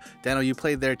Australia. Daniel, you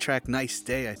played their track Nice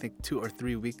Day, I think 2 or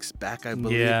 3 weeks back, I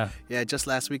believe. Yeah. Just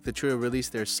last week, the trio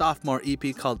released their sophomore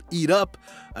EP called Eat Up.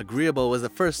 Agreeable was the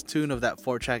first tune of that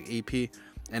 4-track EP,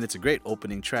 and it's a great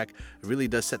opening track. It really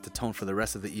does set the tone for the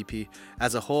rest of the EP.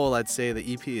 As a whole, I'd say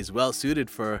the EP is well suited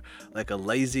for like a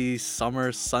lazy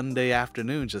summer Sunday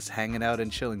afternoon, just hanging out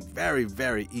and chilling. Very,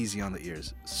 very easy on the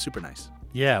ears. Super nice.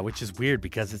 Yeah, which is weird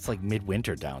because it's like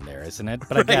midwinter down there, isn't it?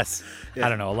 But I guess, I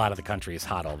don't know, a lot of the country is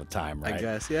hot all the time, right? I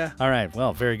guess, yeah. All right,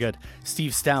 well, very good.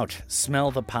 Steve Stout,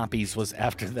 Smell the Poppies was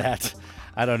after that.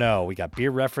 I don't know. We got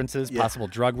beer references, possible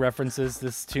drug references.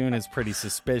 This tune is pretty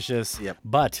suspicious. Yep,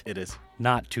 but it is.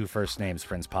 Not 2 first names,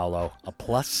 Prince Paolo. A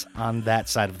plus on that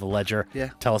side of the ledger. Yeah.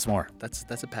 Tell us more. That's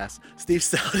a pass. Steve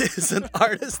Stout is an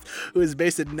artist who is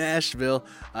based in Nashville.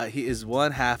 He is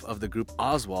one half of the group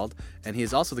Oswald, and he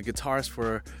is also the guitarist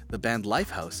for the band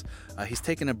Lifehouse. He's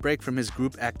taken a break from his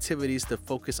group activities to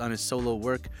focus on his solo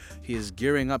work. He is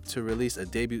gearing up to release a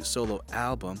debut solo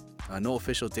album. No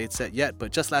official date set yet,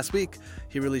 but just last week,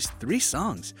 he released 3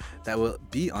 songs that will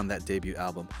be on that debut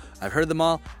album. I've heard them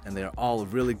all, and they are all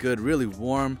really good, really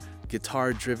warm,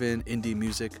 guitar-driven indie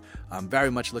music. I'm very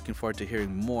much looking forward to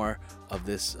hearing more of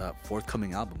this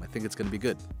forthcoming album. I think it's going to be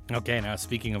good. Okay, now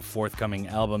speaking of forthcoming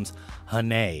albums,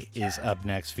 HONNE is up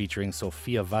next featuring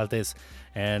Sofía Valdés,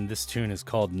 and this tune is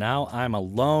called Now I'm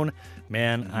Alone.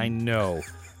 Man, I know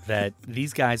that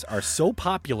these guys are so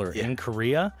popular in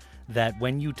Korea that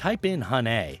when you type in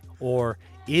HONNE or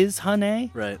is HONNE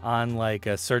on like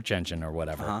a search engine or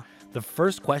whatever, the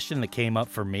first question that came up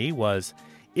for me was,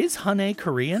 is HONNE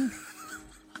Korean?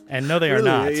 And no, they are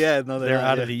not. Yeah, no, they're not,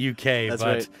 out of the UK, That's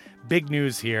but right. big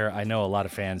news here. I know a lot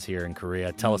of fans here in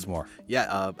Korea. Tell us more.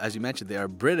 Yeah, as you mentioned, they are a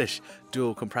British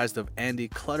duo comprised of Andy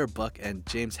Clutterbuck and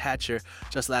James Hatcher.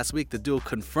 Just last week, the duo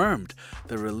confirmed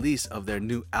the release of their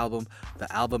new album.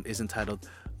 The album is entitled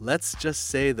Let's Just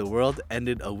Say the World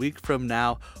Ended a Week From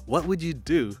Now. What Would You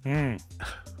Do?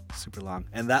 Super long.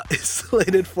 And that is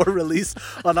slated for release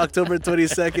on October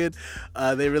 22nd.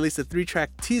 They released a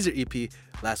 3-track teaser EP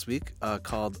last week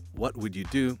called What Would You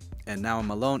Do? And Now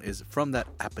I'm Alone is from that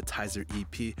Appetizer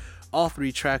EP. All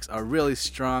 3 tracks are really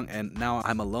strong, and Now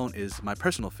I'm Alone is my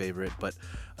personal favorite, but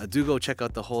do go check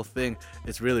out the whole thing.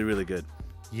 It's really, really good.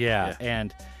 Yeah,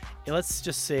 and let's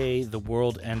just say the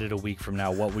world ended a week from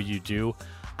now. What would you do?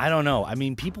 I don't know. I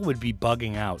mean, people would be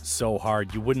bugging out so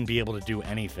hard, you wouldn't be able to do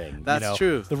anything. That's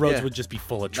true. The roads would just be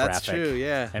full of traffic. That's true,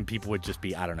 yeah. And people would just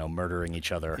be, I don't know, murdering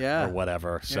each other Yeah. or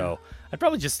whatever. Yeah. So I'd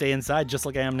probably just stay inside just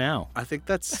like I am now. I think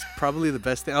that's probably the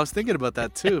best thing. I was thinking about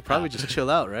that too. Probably just chill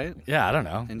out, right? Yeah, I don't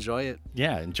know. Enjoy it.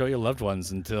 Yeah, enjoy your loved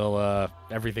ones until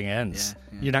everything ends.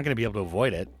 Yeah. You're not going to be able to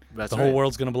avoid it. That's the whole right.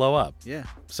 world's going to blow up. Yeah.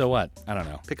 So what? I don't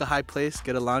know. Pick a high place,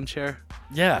 get a lawn chair.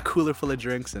 Yeah. A cooler full of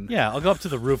drinks. And Yeah, I'll go up to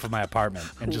the roof of my apartment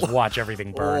and just watch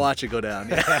everything burn. watch it go down.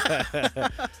 Yeah.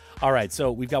 All right,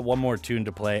 so we've got one more tune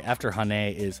to play. After HONNE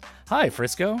is Hi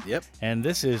Frisco. Yep. And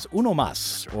this is Uno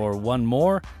Mas, or One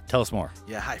More. Tell us more.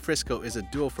 Yeah, Hi Frisco is a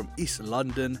duo from East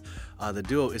London. The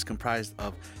duo is comprised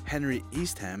of Henry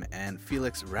Eastham and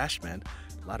Felix Rashman.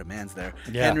 A lot of mans there.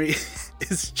 Yeah. Henry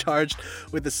is charged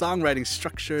with the songwriting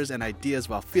structures and ideas,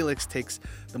 while Felix takes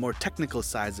the more technical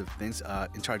sides of things,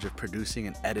 in charge of producing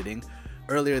and editing.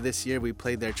 Earlier this year, we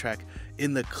played their track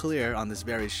In the Clear on this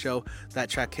very show. That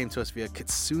track came to us via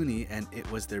Kitsune, and it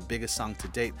was their biggest song to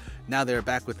date. Now they're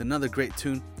back with another great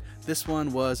tune. This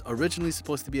one was originally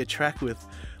supposed to be a track with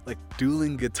like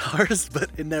dueling guitars, but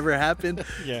it never happened.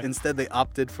 Yeah. Instead, they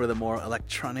opted for the more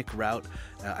electronic route.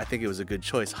 I think it was a good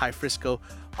choice. Hi Frisco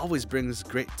always brings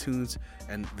great tunes,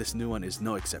 and this new one is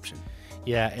no exception.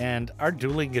 Yeah, and are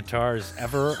dueling guitars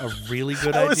ever a really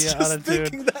good I was idea just on a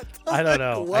thinking tune? that. I don't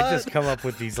know. What? I just come up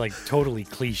with these like totally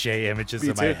cliche images Me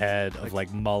in my too. head of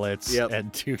like mullets Yep.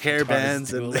 and two Hair guitars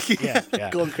bands and dueling. yeah.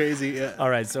 going crazy. Yeah.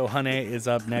 All right, so HONNE is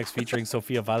up next featuring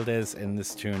Sofía Valdés, and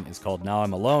this tune is called Now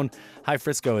I'm Alone. Hi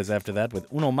Frisco is after that with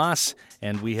Uno Mas,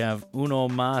 and we have Uno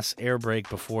Mas air break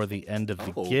before the end of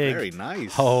the gig. Very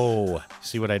nice. Oh,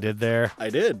 see what I did there? I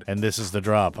did. And this is the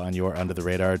drop on your Under the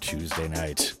Radar Tuesday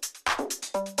night.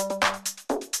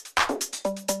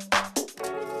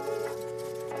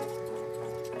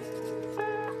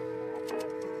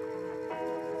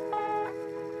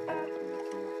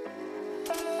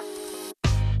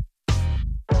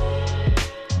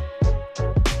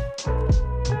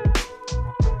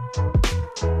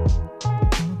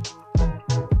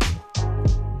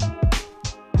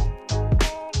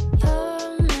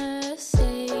 Your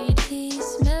Mercedes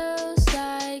smells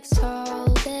like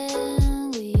salt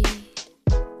and weed.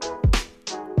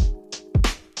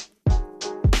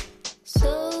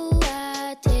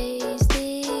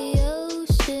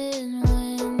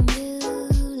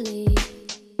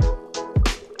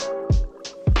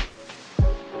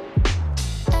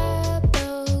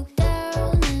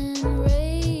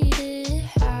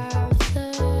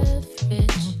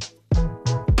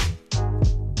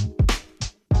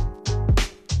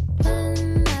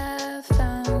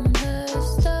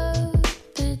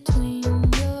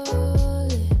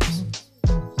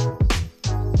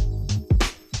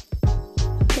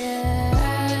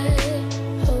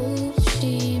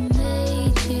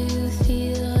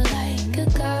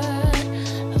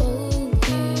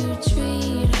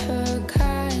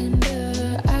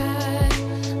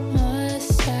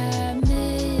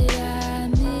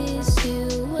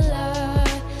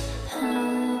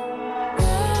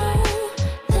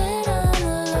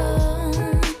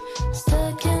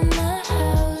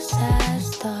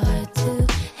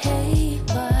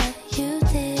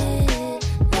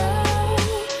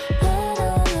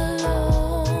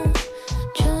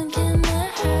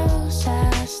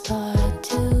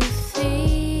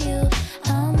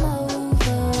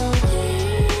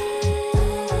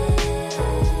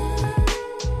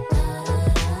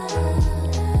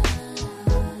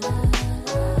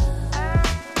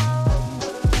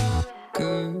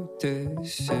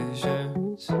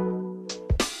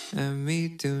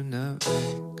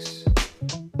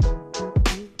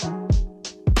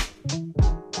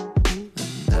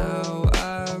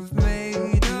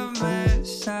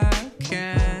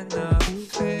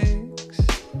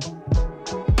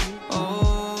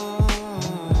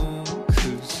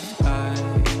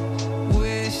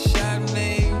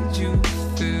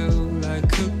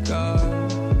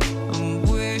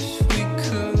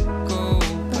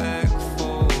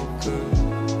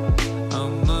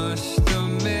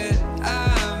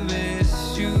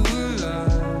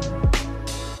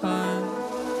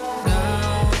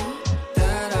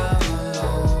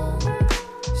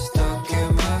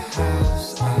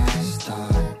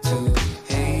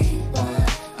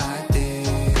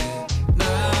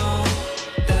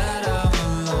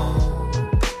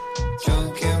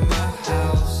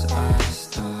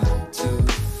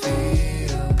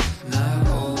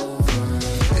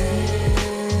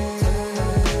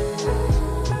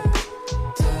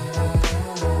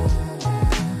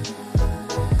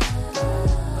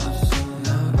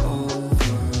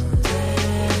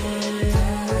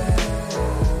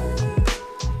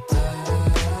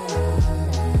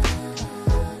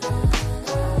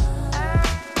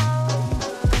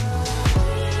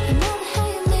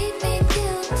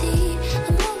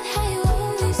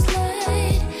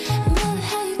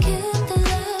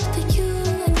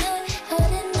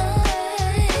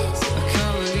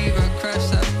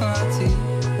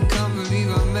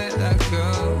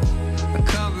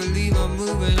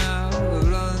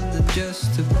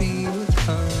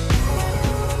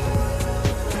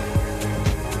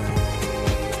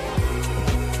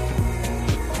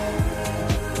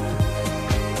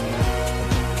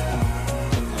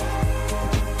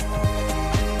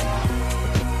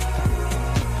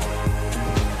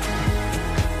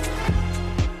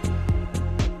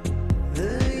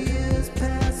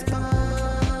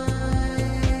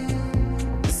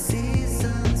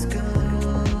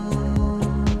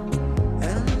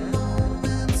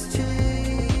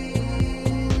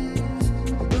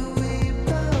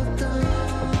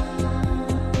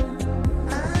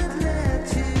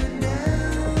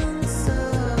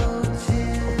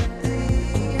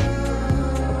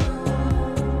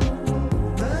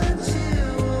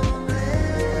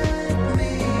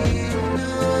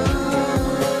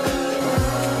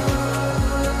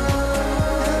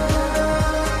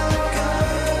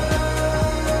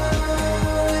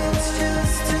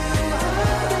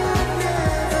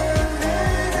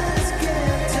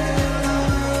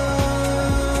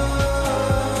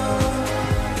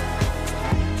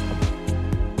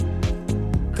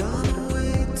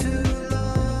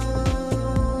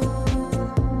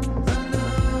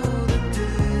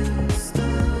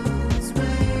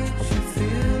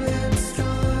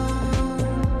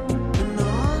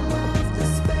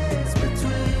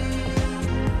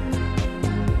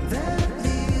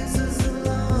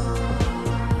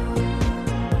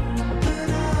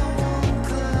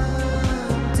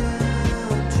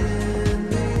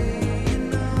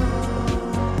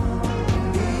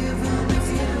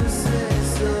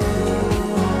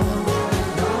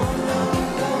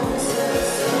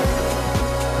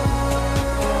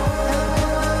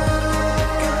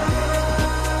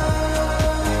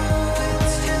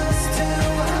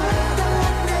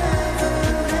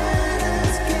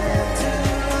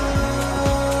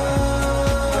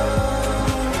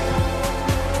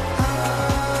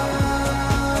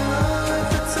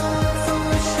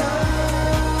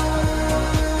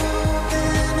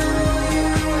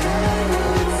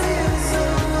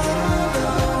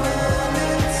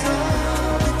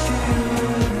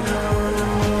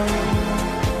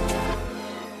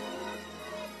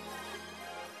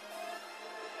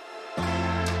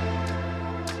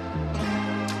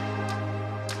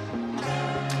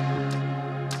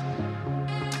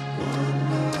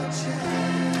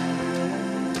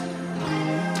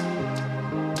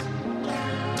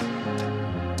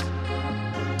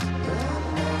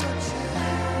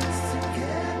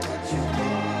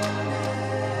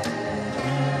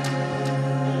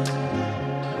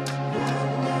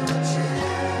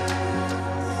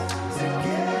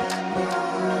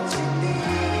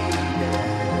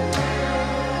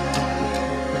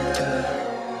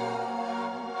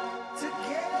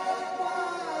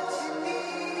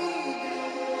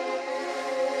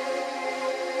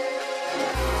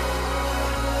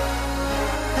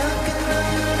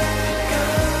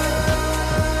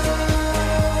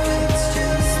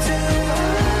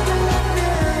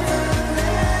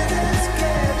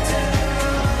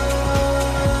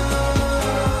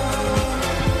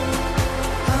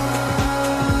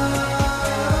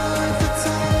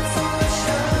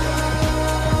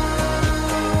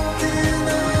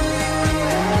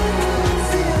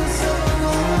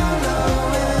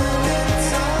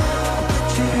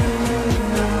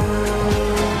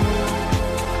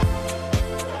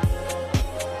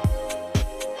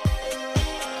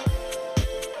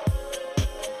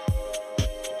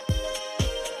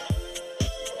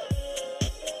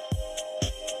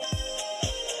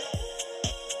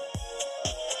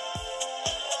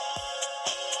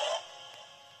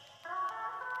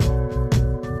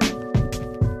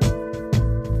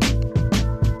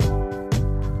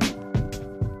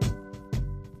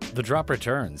 drop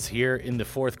returns here in the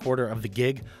fourth quarter of the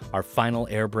gig. Our final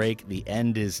air break. The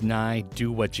end is nigh.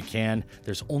 Do what you can.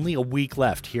 There's only a week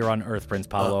left here on Earth, Prince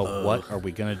Paolo. What are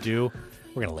we going to do?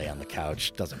 We're going to lay on the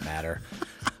couch. Doesn't matter.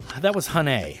 That was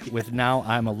HONNE with Now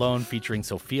I'm Alone featuring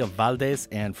Sofía Valdés.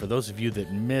 And for those of you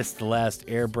that missed the last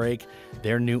air break,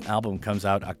 their new album comes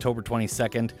out October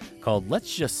 22nd called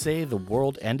Let's Just Say the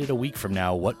World Ended a Week From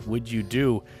Now. What would you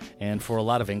do? And for a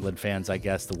lot of England fans, I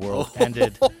guess the world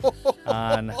ended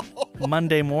on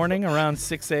Monday morning around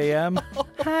 6 a.m.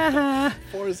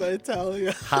 Forza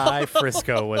Italia. Hi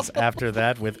Frisco was after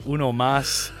that with Uno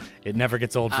Mas. It never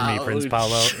gets old for me, Prince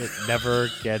Paolo. It never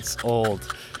gets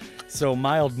old. So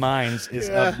Mild Minds is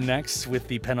up next with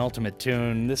the penultimate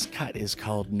tune. This cut is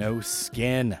called No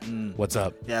Skin. What's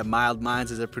up? Yeah, Mild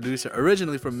Minds is a producer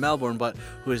originally from Melbourne, but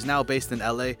who is now based in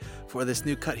LA. For this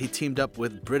new cut, he teamed up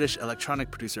with British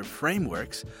electronic producer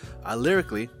Frameworks.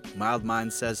 Lyrically, Mild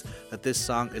Minds says that this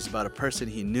song is about a person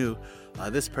he knew.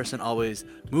 This person always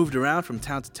moved around from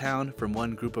town to town, from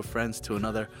one group of friends to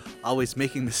another, always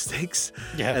making mistakes,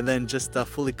 and then just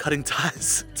fully cutting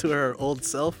ties to her old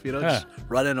self, just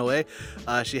running away.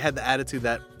 She had the attitude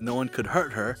that no one could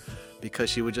hurt her because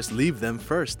she would just leave them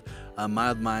first.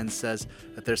 Mild Minds says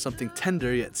that there's something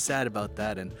tender yet sad about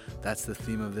that, and that's the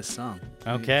theme of this song.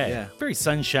 Okay. Yeah. Very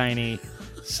sunshiny.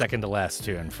 Second to last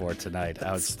tune for tonight.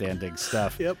 Outstanding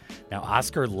stuff. Yep. Now,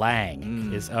 Oscar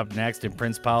Lang is up next in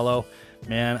Prince Paolo.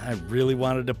 Man, I really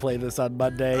wanted to play this on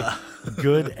Monday.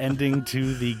 Good ending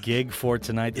to the gig for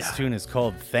tonight. This tune is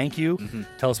called Thank You.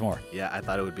 Tell us more. Yeah, I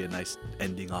thought it would be a nice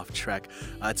ending off track.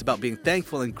 It's about being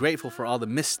thankful and grateful for all the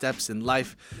missteps in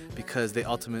life because they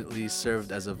ultimately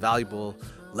served as a valuable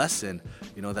lesson,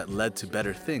 that led to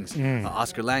better things.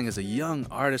 Oscar Lang is a young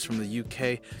artist from the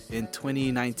UK. In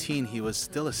 2019, he was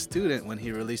still a student when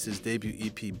he released his debut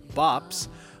EP, Bops.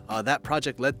 That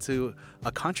project led to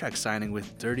a contract signing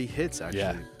with Dirty Hits, actually.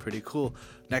 Yeah. Pretty cool.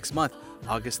 Next month,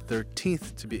 August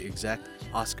 13th to be exact,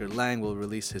 Oscar Lang will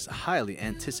release his highly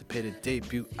anticipated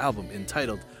debut album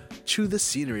entitled Chew the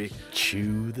Scenery.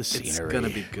 Chew the Scenery. It's going to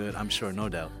be good, I'm sure, no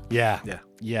doubt. Yeah.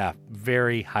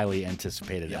 Very highly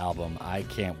anticipated album. I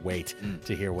can't wait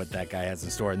to hear what that guy has in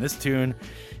store. And this tune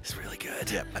is really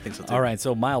good. Yeah, I think so too. All right,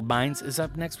 so Mild Minds is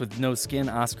up next with No Skin.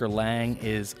 Oscar Lang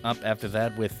is up after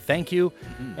that with Thank You.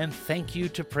 And thank you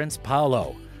to Prince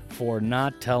Paolo for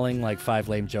not telling like 5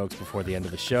 lame jokes before the end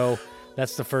of the show.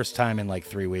 That's the first time in like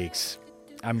 3 weeks.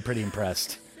 I'm pretty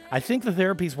impressed. I think the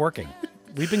therapy's working.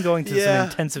 We've been going to some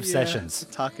intensive sessions.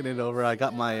 Talking it over. I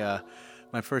got my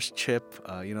my first chip,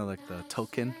 like the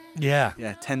token. Yeah.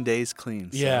 Yeah, 10 days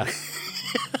clean. So. Yeah.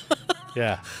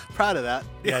 Yeah. Proud of that.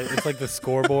 Yeah, it's like the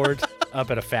scoreboard up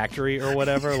at a factory or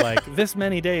whatever, like this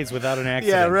many days without an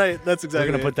accident. Yeah, right. That's exactly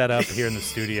We're going to put that up here in the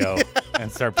studio and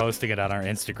start posting it on our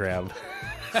Instagram.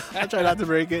 I'll try not to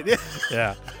break it.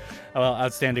 Yeah. Well,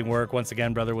 outstanding work. Once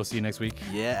again, brother, we'll see you next week.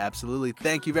 Yeah, absolutely.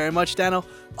 Thank you very much, Dano.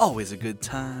 Always a good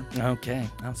time. Okay,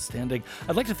 outstanding.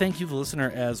 I'd like to thank you, the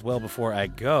listener, as well. Before I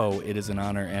go, it is an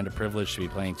honor and a privilege to be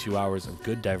playing 2 hours of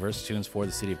good, diverse tunes for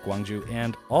the city of Gwangju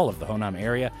and all of the Honam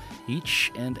area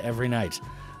each and every night.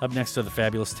 Up next are the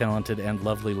fabulous, talented, and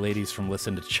lovely ladies from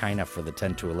Listen to China for the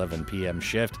 10 to 11 p.m.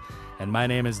 shift. And my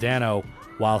name is Dano,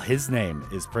 while his name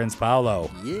is Prince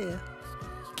Paolo. Yeah.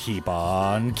 Keep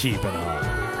on keeping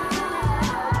on.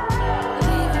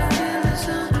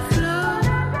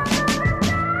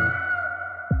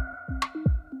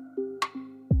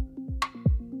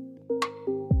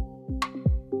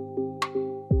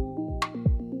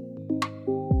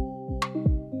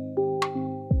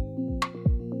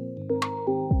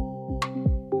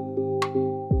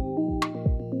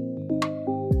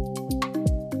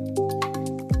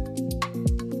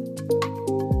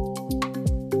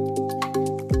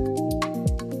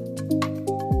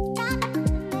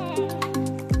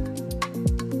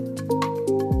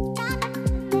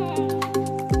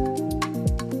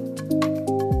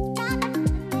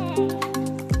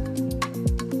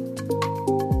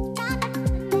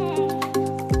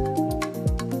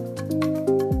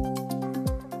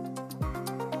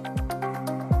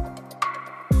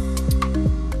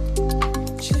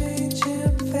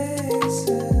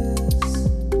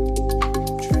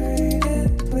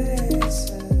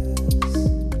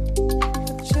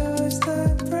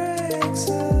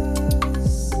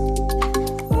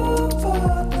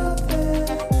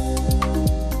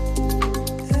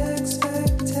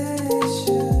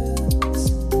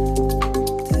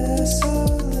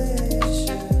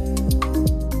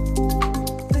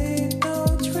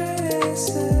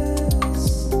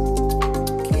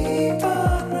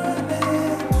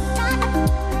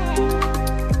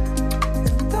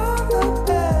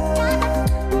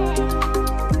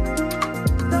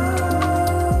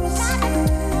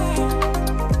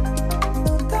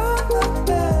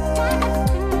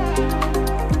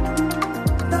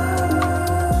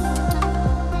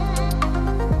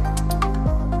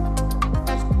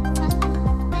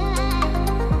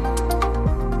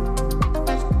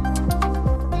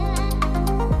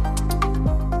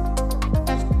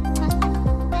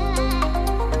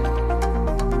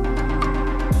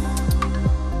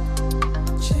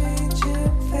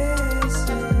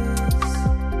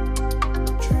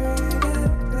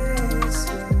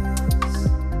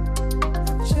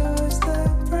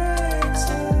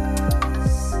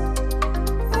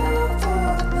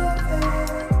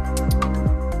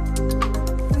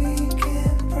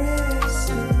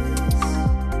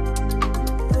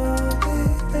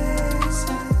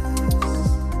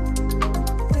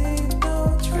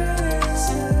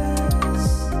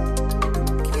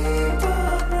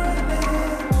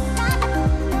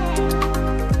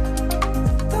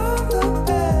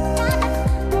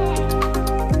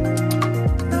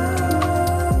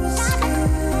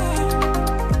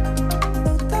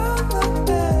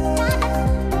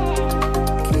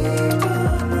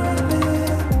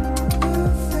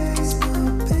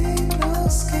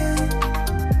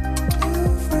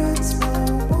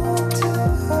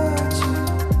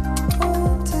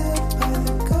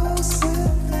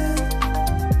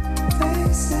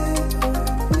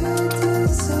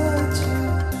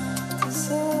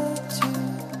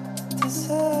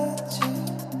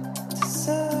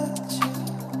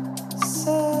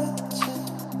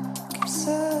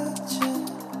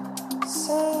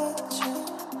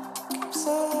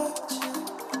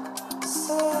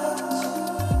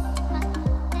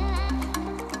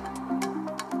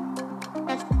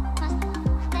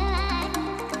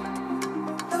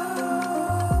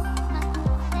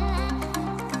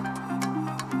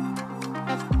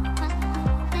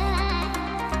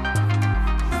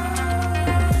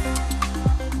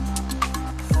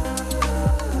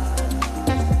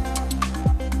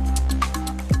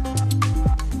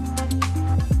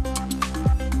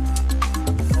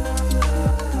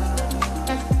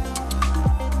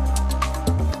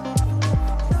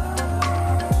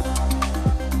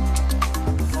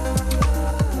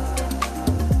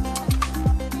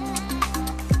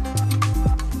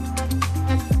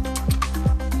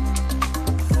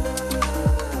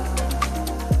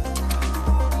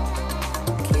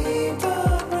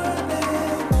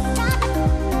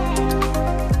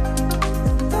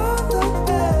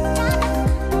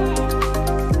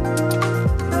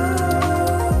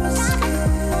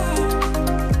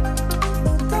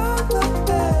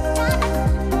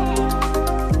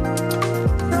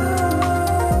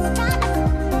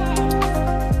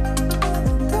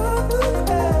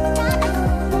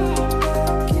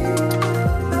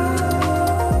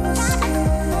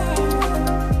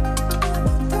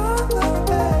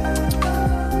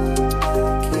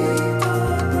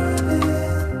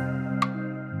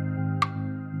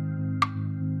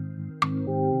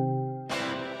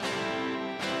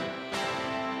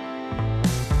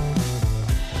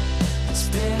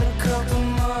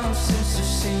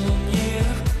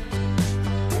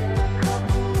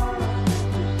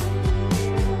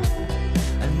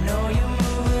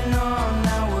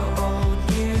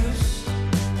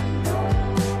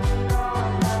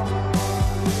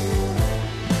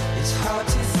 hard